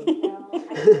 Yellow? No, I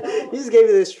You don't. just gave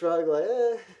me this shrug, like,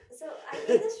 eh. So I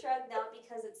gave this shrug not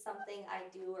because it's something I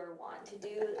do or want to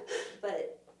do,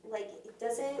 but like it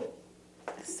doesn't.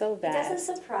 So It bad.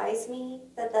 doesn't surprise me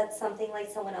that that's something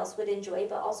like someone else would enjoy,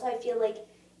 but also I feel like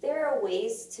there are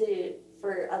ways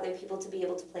for other people to be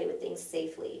able to play with things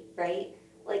safely, right?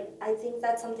 Like I think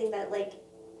that's something that like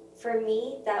for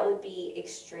me that would be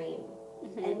extreme.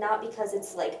 And not because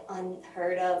it's like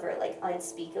unheard of or like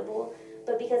unspeakable,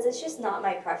 but because it's just not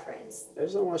my preference. I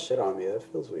just don't want shit on me. That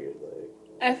feels weird. Like,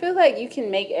 I feel like you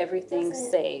can make everything Doesn't-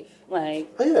 Safe. Like,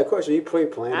 oh yeah, of course. When you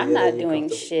pre-plan, I'm it, not then you're doing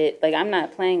comfortable. shit. Like, I'm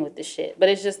not playing with the shit. But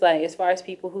it's just like, as far as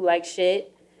people who like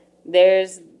shit,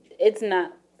 it's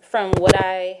not, from what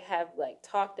I have like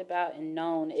talked about and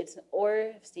known,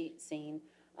 or seen,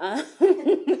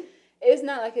 it's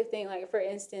not like a thing. Like, for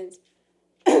instance,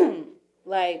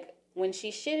 like when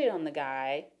she shitted on the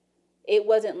guy, it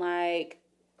wasn't like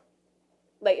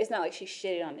it's not like she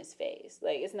shitted on his face.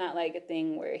 Like, it's not like a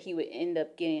thing where he would end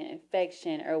up getting an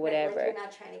infection or whatever. Like you're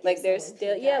not trying to give Like, there's someone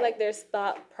still, pink yeah, eye. like there's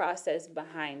thought process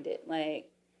behind it.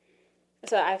 Like,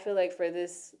 so I feel like for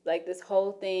this, like this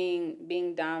whole thing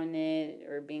being dominant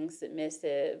or being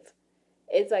submissive,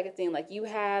 it's like a thing, like you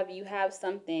have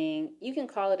something, you can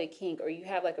call it a kink, or you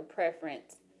have like a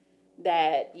preference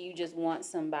that you just want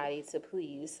somebody to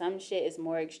please. Some shit is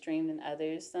more extreme than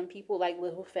others. Some people like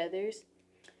little feathers,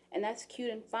 and that's cute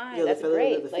and fine. Yeah, the That's feather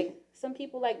great. under the Like, feet. some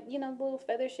people like, little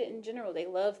feather shit in general. They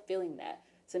love feeling that.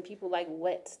 Some people like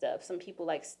wet stuff. Some people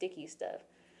like sticky stuff.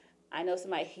 I know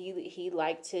somebody, he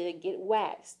liked to get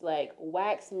waxed. Like,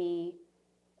 wax me.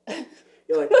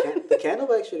 Yo, like the candle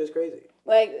wax shit is crazy.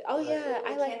 Like, oh yeah,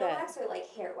 I like Candle that. wax or like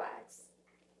hair wax?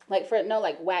 Like,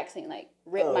 like waxing, like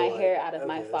rip Oh, my like, hair out of okay,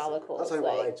 my that's not- follicles. I was talking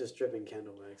like, about like just dripping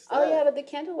candle wax. oh yeah, but the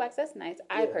candle wax, that's nice.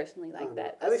 I Yeah, personally I like don't know.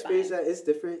 that. I've That's experienced fine. that. It's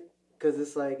different because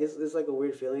it's like it's like a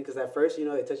weird feeling because at first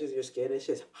it touches your skin. It's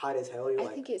just hot as hell. You're I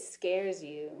like, think it scares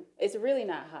you. It's really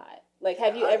not hot. Like,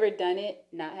 have you ever done it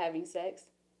not having sex?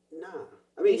 nah.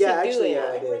 I mean, You yeah, should do actually, it. yeah,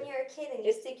 I Like did. when you're a kid and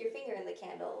you stick your finger in the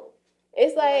candle.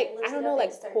 It's Like, like, lift I it don't up know, and like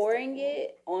it starts pouring to cool.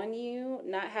 it on you,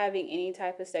 not having any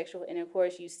type of sexual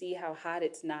intercourse, you see how hot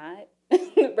it's not.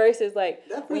 Versus like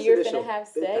That when first you're initial finna have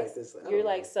impact sex, is, I you're don't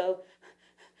like, know.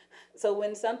 so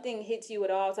when something hits you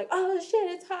at all, it's like, oh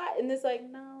shit, it's hot. And it's like,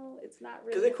 no, it's not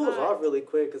really Because it cools hot. off really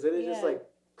quick. Because then it just Yeah. like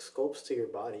sculpts to your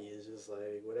body. It's just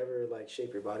like whatever like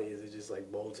shape your body is, it just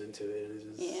like molds into it. It's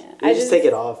just Yeah, You I just just- take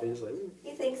it off and it's like.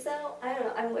 You think so? I don't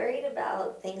know. I'm worried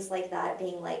about things like that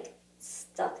being like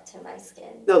stuck to my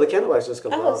skin. No, the candle wax just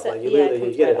comes Oh, off. so- Like you yeah, it literally you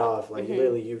comes get right it off. off. Like Mhm. you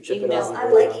literally you chip You it know. off. and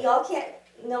I'm burn it like, off. y'all can't,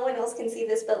 no one else can see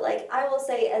this, but like, I will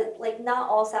say, like, not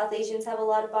all South Asians have a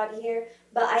lot of body hair,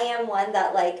 but I am one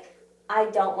that, like, I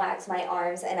don't wax my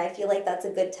arms, and I feel like that's a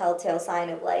good telltale sign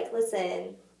of, like,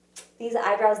 listen, these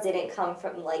eyebrows didn't come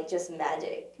from, like, just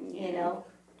magic, Yeah. you know?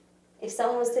 If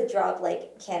someone was to drop,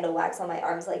 like, candle wax on my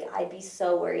arms, like, I'd be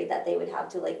so worried that they would have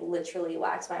to, like, literally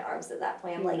wax my arms at that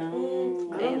point. I'm like, I No. don't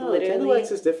know. Candle literally-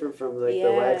 wax is different from like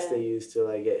the wax Yeah. they use to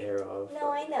like get hair off. No,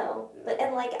 I know, but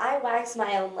and like I wax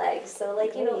my own legs, so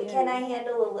like you Good, know, yeah. can I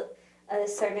handle a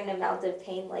certain amount of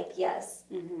pain? Like yes,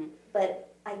 Mm-hmm. but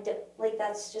I do, like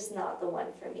that's just not the one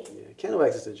for me. Yeah, candle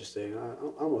wax is interesting.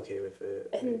 I'm okay with it.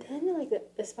 And then, like,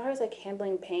 as far as like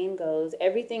handling pain goes,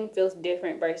 everything feels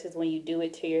different versus when you do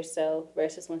it to yourself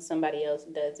versus when somebody else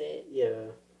does it. Yeah.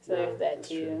 So no, there's that that's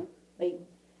too. true. Like,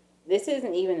 this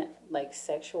isn't even like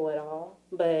sexual at all,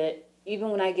 but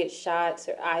even when I get shots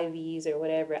or IVs or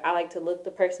whatever, I like to look the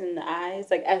person in the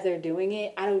eyes, like as they're doing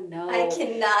it. I don't know. I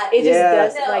cannot. It just Yeah.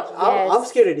 does No. like I'm yes.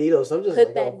 scared of needles, so I'm just Put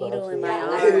like, that oh, needle in please. my Yeah,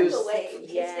 arm. I Please. look away. If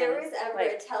Yes. there was ever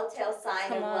Like, a telltale sign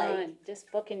Come of on, like, just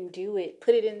fucking do it.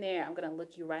 Put it in there. I'm gonna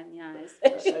look you right in the eyes. I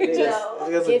think No. that's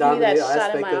Give a me that dominant shot in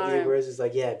aspect my of you arm. where it's just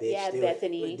like, yeah, bitch, Yeah, do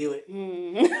Bethany. it. Do it.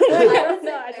 Mm. I I don't was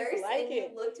know. a I just nurse like and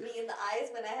it. you looked me in the eyes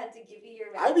when I had to give you your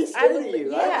I'd be medicine. scared of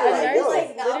you. Yeah, I'd be a like, nurse yo,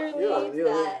 like, not literally- believe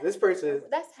that. this person.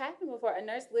 That's happened before. A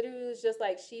nurse literally was just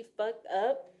like, she fucked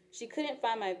up. She couldn't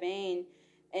find my vein,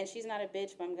 and she's not a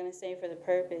bitch, but I'm gonna say for the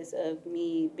purpose of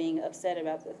me being upset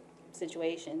about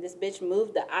situation. This bitch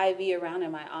moved the IV around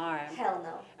in my arm. Hell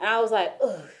no. And I was like,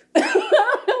 ugh. I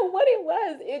don't know what it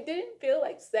was. It didn't feel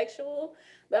like sexual,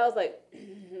 but I was like,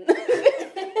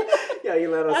 Yeah, you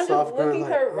let us I'm soft just girl looking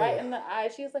like, her "Oh." right in the eye.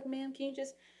 She was like, ma'am, can you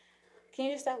just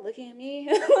stop looking at me?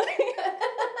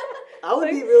 I would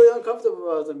be really uncomfortable if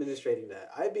I was administrating that.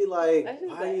 I'd be like, I just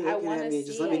why are like, you I looking wanna at me?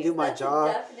 Just see let me it. do my That's job.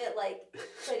 a definite, like,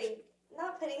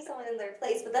 not putting someone in their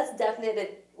place, but that's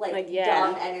definite, like yeah.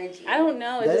 Dom energy. I don't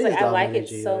know. It's That just like is I Dom like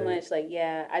energy, it so right? much. Like,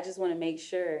 yeah, I just want to make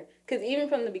sure. Because even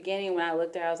from the beginning, when I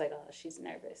looked at her, I was like, oh, she's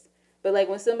nervous. But like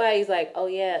when somebody's like, oh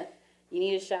yeah, you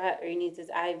need a shot or you need this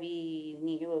IV, you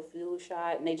need your little flu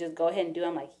shot, and they just go ahead and do it,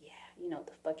 I'm like, yeah, you know what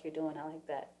the fuck you're doing. I like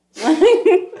that.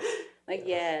 Like,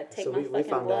 yeah, take So my we fucking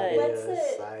found blood. out What's a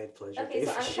it? side pleasure. Okay,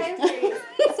 so game I'm for kind you.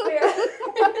 of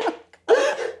curious.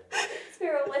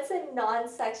 Spiro, what's a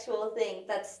non-sexual thing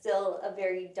that's still a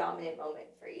very dominant moment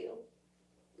for you?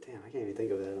 Damn, I can't even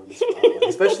think of that on the spot. Like,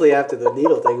 especially after the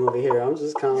needle thing over here. I'm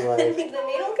just kind of I like, mean, the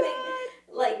needle thing,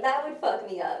 like, that would fuck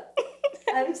me up.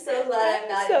 I'm so glad I'm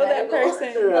not So in that medical.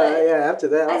 person. But yeah, after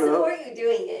that, I I don't know. support you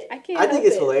doing it. I can't I think help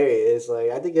it's it. hilarious.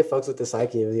 Like, I think it fucks with the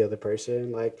psyche of the other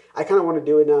person. Like, I kind of want to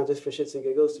do it now just for shits and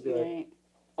giggles to be like, Right. do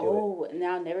Oh, and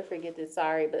I'll never forget this.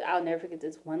 Sorry, but I'll never forget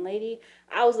this one lady.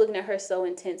 I was looking at her so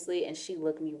intensely, and she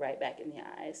looked me right back in the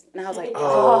eyes, and I was like,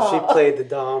 oh, "Oh." she played the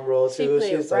Dom role She too. played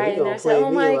She's right like, in you there. I gonna said, play "Oh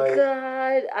me my like,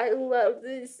 god, I love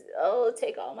this. Oh,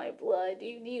 take all my blood. Do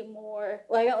you need more?"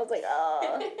 Like I was like,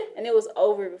 "Oh," and it was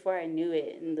over before I knew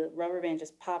it, and the rubber band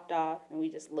just popped off, and we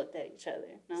just looked at each other,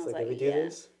 and I it's was like, like, did we do "Yeah,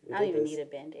 this? We I don't did even this." need a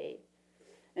Band-Aid."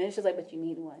 And then she was like, "But you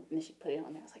need one," and then she put it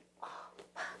on there. I was like, "Oh,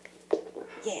 fuck,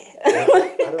 yeah."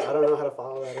 I don't know how to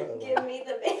follow that up. Give me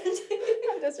the bandage.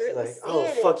 I'm just She's really like, oh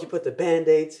seeing fuck, it. you put the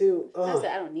Band-Aid too. I Ugh.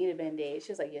 said, "I don't need a Band-Aid."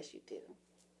 She was like, "Yes, you do."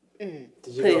 Did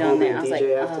you Put go it on home there. and I was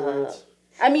DJ like, afterwards?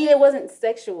 I mean, it wasn't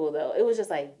sexual though. It was just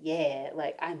like, yeah,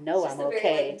 like I know It's just I'm a very,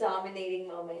 okay. like, dominating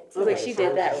moment. It was like Okay, she fine.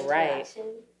 did that right. Interaction.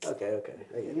 Okay,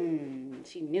 I get it.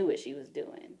 She knew what she was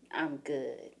doing. I'm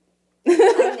good.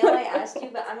 I know I asked you,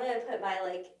 but I'm gonna put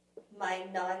my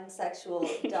non-sexual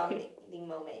dominating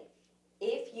moment.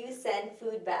 If you send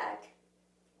food back,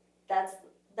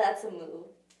 that's a move.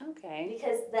 Okay.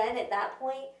 Because then at that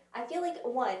point, I feel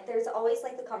like there's always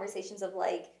like the conversations of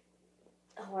like,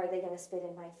 oh, are they gonna spit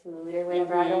in my food or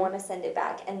whatever? I don't want to send it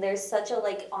back. And there's such a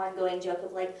like ongoing joke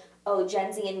of like, oh,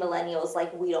 Gen Z and millennials,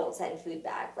 like we don't send food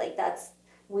back. Like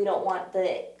we don't want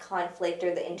the conflict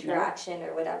or the interaction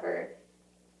or whatever.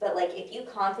 But like if you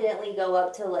confidently go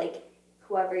up to like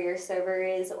whoever your server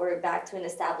is or back to an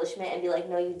establishment and be like,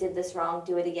 no, you did this wrong,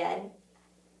 do it again.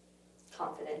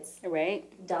 Confidence. Right.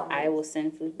 Dominance. I will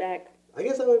send food back. I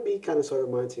guess that would be kind of sort of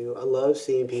mine too. I love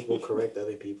seeing people correct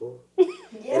other people.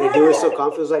 Yeah. And they do it so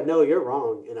confident. It's like, no, you're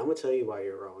wrong. And I'm going to tell you why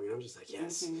you're wrong. And I'm just like,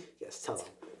 yes, yes, tell them.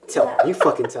 Tell them. You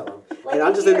fucking tell them. Like, and I'm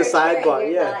if just in the you're here, sidebar.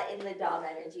 You're Yeah. not in the Dom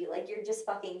energy. Like, you're just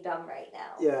fucking dumb right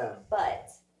now. Yeah. But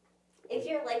if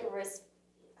you're like,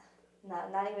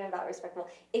 not even about respectful.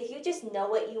 If you just know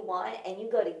what you want and you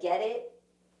go to get it,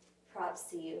 props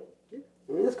to you.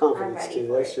 I mean, that's confidence ready too.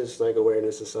 for That's it. just like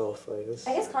awareness of self. Like,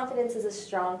 I guess confidence is a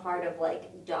strong part of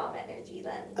like Dom energy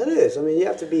then. it is. I mean, you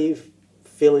have to be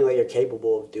feeling like you're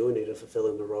capable of doing it and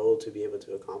fulfilling the role to be able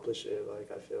to accomplish it.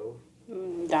 Like, I feel.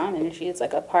 Dom energy, it's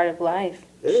like a part of life.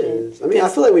 It is. I mean, I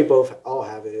feel like we both all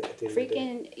have it at the end of the day.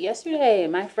 Freaking yesterday,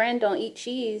 my friend don't eat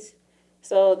cheese.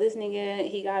 So this nigga,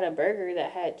 he got a burger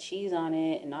that had cheese on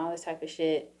it and all this type of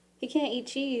shit. He can't eat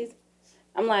cheese.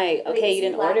 I'm like, okay, Wait, is you he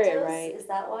didn't order it lactose? right. Is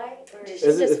that why? Or She is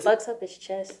Is it- just it's- fucks up his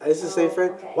chest. It's the same Oh,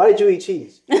 friend. okay. Why did you eat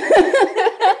cheese?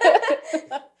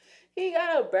 He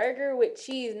got a burger with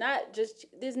cheese, not just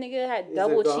this nigga had He's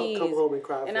double like, "Go- cheese. Come home and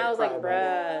cry. And I was like, cry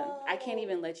about it." bruh, I can't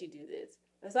even let you do this.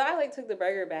 And so I like took the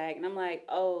burger back and I'm like,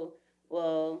 oh,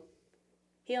 well,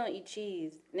 he don't eat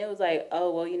cheese. And it was like,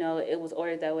 oh, well, you know, it was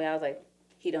ordered that way. I was like,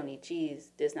 he don't eat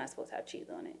cheese. This not supposed to have cheese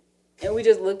on it. And we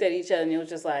just looked at each other and it was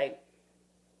just like,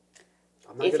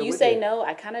 I'm not if gonna you win say here. no,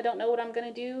 I kind of don't know what I'm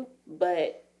going to do,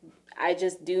 but I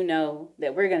just do know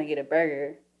that we're going to get a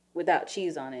burger without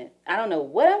cheese on it. I don't know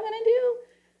what I'm going to do,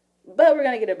 but we're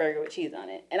going to get a burger with cheese on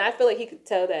it. And I feel like he could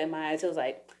tell that in my eyes. He was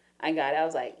like, I got it. I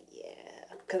was like,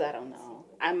 yeah, because I don't know.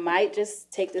 I might just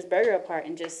take this burger apart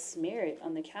and just smear it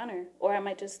on the counter, or I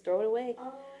might just throw it away. Oh,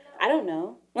 no. I don't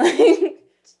know. Like,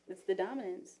 it's the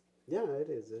dominance. Yeah, it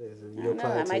is. It is. And I you don't know.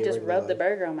 apply it I to might your just regular rub the life.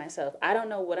 burger on myself. I don't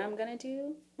know what I'm going to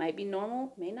do. Might be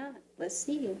normal, may not. Let's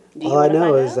see. Do you All I wanna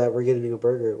know find is out? that we're getting a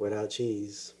burger without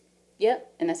cheese.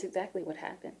 Yep, and that's exactly what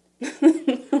happened.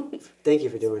 Thank you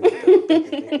for doing it, though.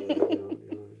 Thank you.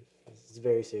 You know, it's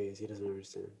very serious. He doesn't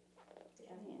understand.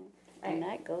 And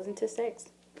that goes into sex.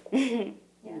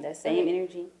 Yeah. That same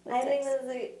energy. with I think sex.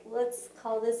 let's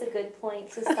call this a good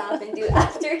point to stop and do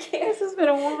aftercare. This has been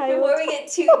a while. Before we get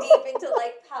too deep into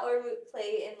like power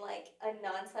play in like a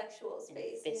non-sexual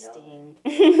space, Fisting.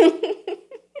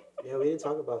 Yeah, we didn't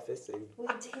talk about fisting. We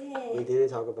did. We didn't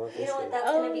talk about fisting. You know what? That's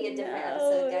gonna be a different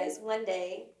episode, guys. One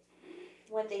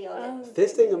day y'all get.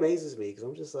 Fisting amazes me because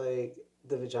I'm just like,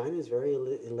 the vagina is very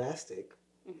elastic.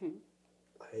 Mm-hmm.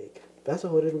 Like, that's a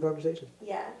whole different conversation.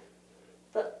 Yeah,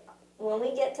 but when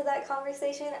we get to that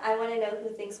conversation, I want to know who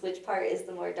thinks which part is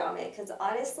the more dominant. Because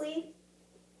honestly,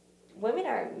 women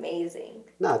are amazing.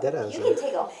 Nah, that ass. You can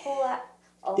take a whole lot.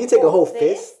 You take a whole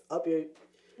fist up your.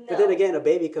 No. But then again, a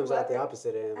baby comes out the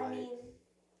opposite end. I Like, mean,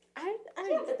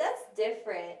 yeah, but that's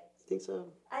different. think so?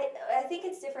 I think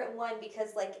it's different, one,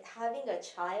 because like having a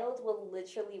child will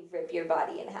literally rip your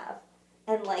body in half.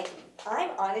 And like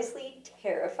I'm honestly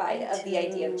terrified of the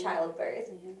idea of childbirth.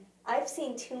 Mm-hmm. I've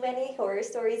seen too many horror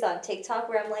stories on TikTok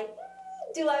where I'm like,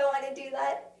 do I want to do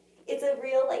that? Is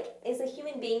a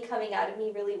human being coming out of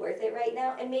me really worth it right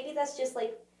now? And maybe that's just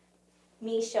like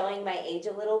me showing my age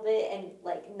a little bit and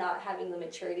like not having the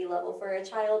maturity level for a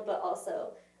child, but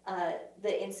also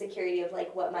the insecurity of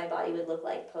like what my body would look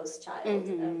like post-child.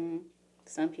 Mm-hmm.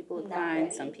 Some people look Not fine,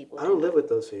 ready. some people I don't live with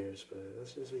those fears, but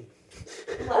that's just me.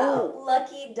 Wow,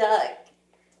 lucky duck.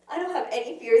 I don't have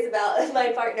any fears about my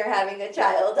partner having a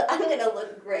child. I'm gonna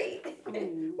look great.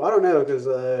 Mm. Well, I don't know, because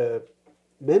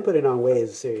men putting on weight is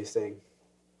a serious thing.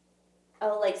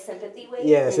 Oh, like sympathy weight?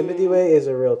 Yeah, sympathy weight is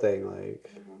a real thing.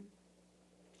 Like,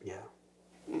 yeah.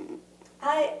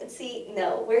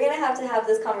 No, we're gonna have to have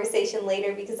this conversation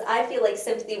later because I feel like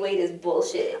sympathy weight is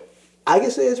bullshit. I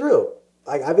can say it's real.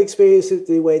 Like, I've experienced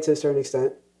sympathy weight to a certain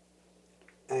extent,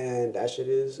 and that shit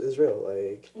is real.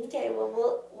 Like, Okay,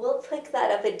 well we'll pick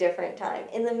that up a different time.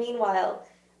 In the meanwhile,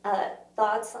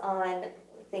 thoughts on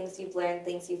things you've learned,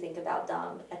 things you think about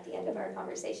Dom at the end of our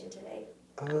conversation today.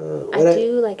 I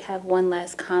do like have one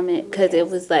last comment because it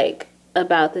was like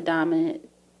about the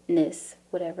dominantness,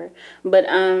 whatever. But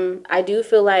I do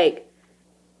feel like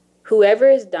whoever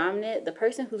is dominant, the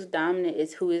person who's dominant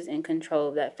is who is in control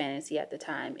of that fantasy at the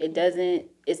time.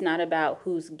 It's not about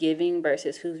who's giving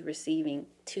versus who's receiving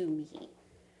to me.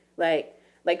 Like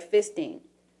fisting.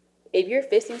 If you're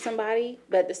fisting somebody,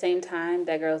 but at the same time,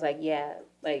 that girl's like, yeah,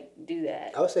 like, do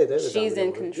that. I would say there's She's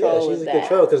in control. control Yeah, she's of in that.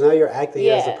 control because now you're acting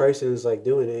as the Yeah. person who's like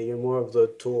doing it. You're more of the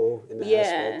tool in that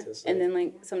aspect. It's And like- then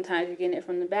like sometimes you're getting it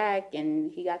from the back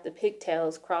and he got the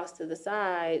pigtails crossed to the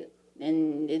side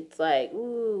and it's like,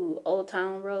 ooh, Old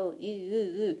Town Road,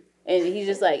 ooh. And he's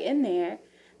just like in there,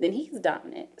 then he's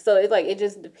dominant. So it's like it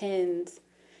just depends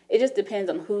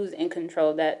on who's in control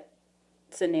of that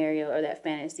scenario or that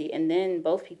fantasy. And then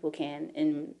both people can,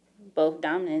 and both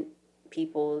dominant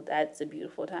people, that's a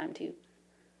beautiful time too.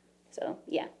 So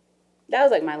yeah. That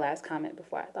was like my last comment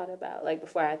before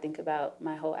I think about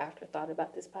my whole afterthought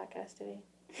about this podcast today.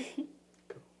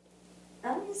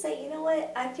 I'm gonna say, you know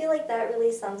what? I feel like that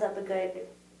really sums up a good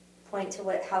point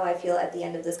to how I feel at the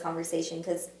end of this conversation,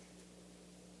 because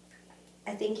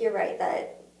I think you're right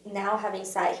that now having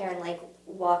sat here and like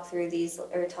walk through these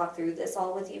or talk through this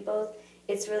all with you both,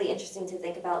 it's really interesting to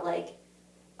think about like,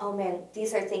 oh man,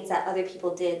 these are things that other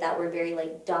people did that were very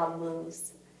like dumb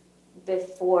moves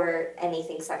before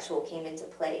anything sexual came into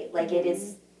play. Like it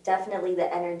is definitely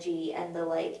the energy and the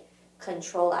like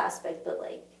control aspect, but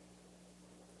like,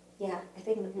 yeah, I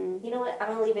think, you know what, I'm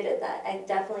gonna leave it at that. I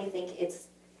definitely think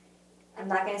I'm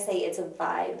not gonna say it's a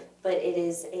vibe, but it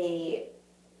is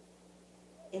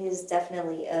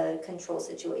definitely a control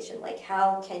situation. Like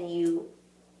how can you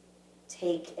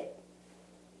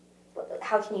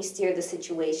steer the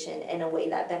situation in a way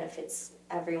that benefits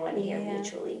everyone here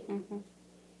mutually? Mm-hmm.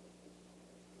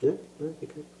 Yeah, that'd be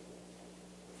good.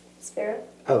 Sparrow?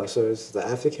 Oh, so it's the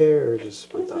aftercare or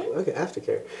just my thought? Okay,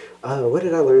 aftercare. What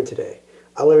did I learn today?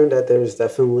 I learned that there's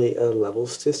definitely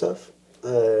levels to stuff.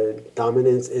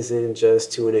 Dominance isn't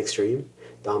just to an extreme.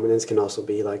 Dominance can also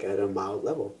be like at a mild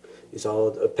level. It's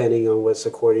all depending on what's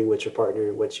according with your partner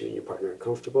and what you and your partner are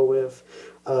comfortable with.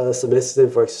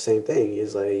 Submissive works the same thing.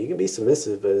 It's like you can be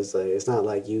submissive, but it's like it's not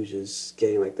like you just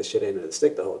getting like the shit end of the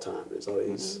stick the whole time. There's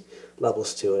always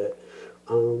levels to it.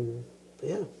 But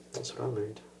yeah, that's what I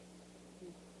learned.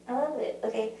 I love it.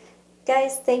 Okay.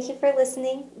 Guys, thank you for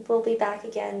listening. We'll be back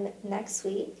again next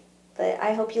week. But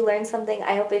I hope you learned something.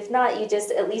 I hope if not, you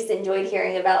just at least enjoyed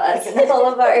hearing about us and all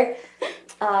of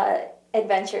our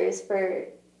adventures for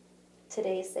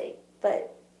today's sake.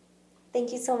 But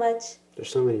thank you so much. There's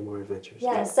so many more adventures.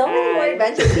 Yeah, so many more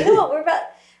adventures. You know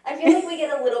what, I feel like we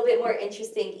get a little bit more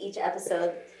interesting each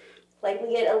episode. Like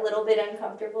we get a little bit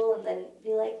uncomfortable and then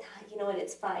be like, nah, you know what,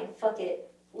 it's fine. Fuck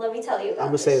it. let me tell you about I'm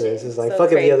gonna say this. shit. It's like So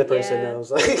fuck if the other crazy, person yeah.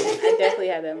 knows. Like, I definitely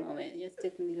had that moment. Just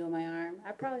took me to my arm.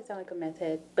 I probably sound like a meth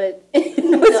head, but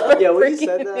yeah, when you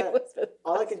said it that, was for-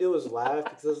 all I could do was laugh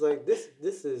because I was like, this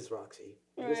is Roxy.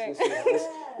 Right.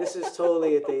 This is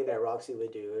totally a thing that Roxy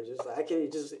would do. It's just like, I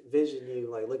can just vision you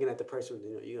like looking at the person.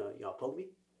 Y'all poke me.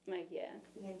 Like, yeah.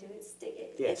 You gonna do it? Stick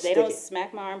it. Yeah, If they stick don't it.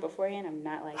 smack my arm beforehand, I'm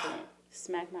not liking it.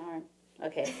 Smack my arm.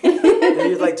 Okay.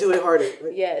 And you like do it harder.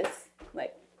 Like, Yes.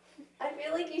 Like, I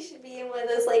feel like you should be in one of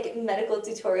those like medical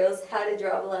tutorials, how to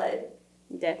draw blood.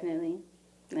 definitely.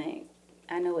 Like,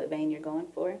 I know what vein you're going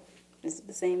for. Is it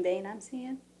the same vein I'm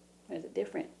seeing? Or is it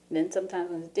different? Then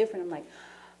sometimes when it's different, I'm like,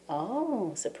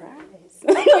 oh, surprise.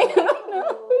 Like, I don't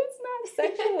know. It's not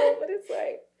sexual, but it's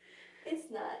like,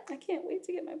 It's not. I can't wait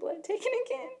to get my blood taken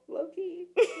again. Low key.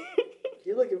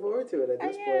 You're looking forward to it at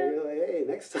this I point. am. You're like, hey,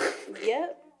 next time.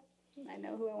 Yep. I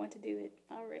know who I want to do it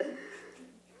already.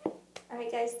 Alright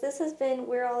guys, this has been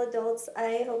We're All Adults.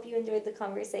 I hope you enjoyed the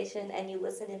conversation and you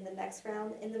listen in the next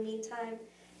round. In the meantime,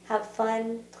 have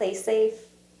fun, play safe,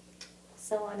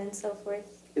 so on and so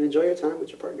forth. And enjoy your time with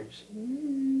your partners.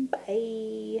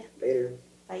 Bye. Later.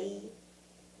 Bye.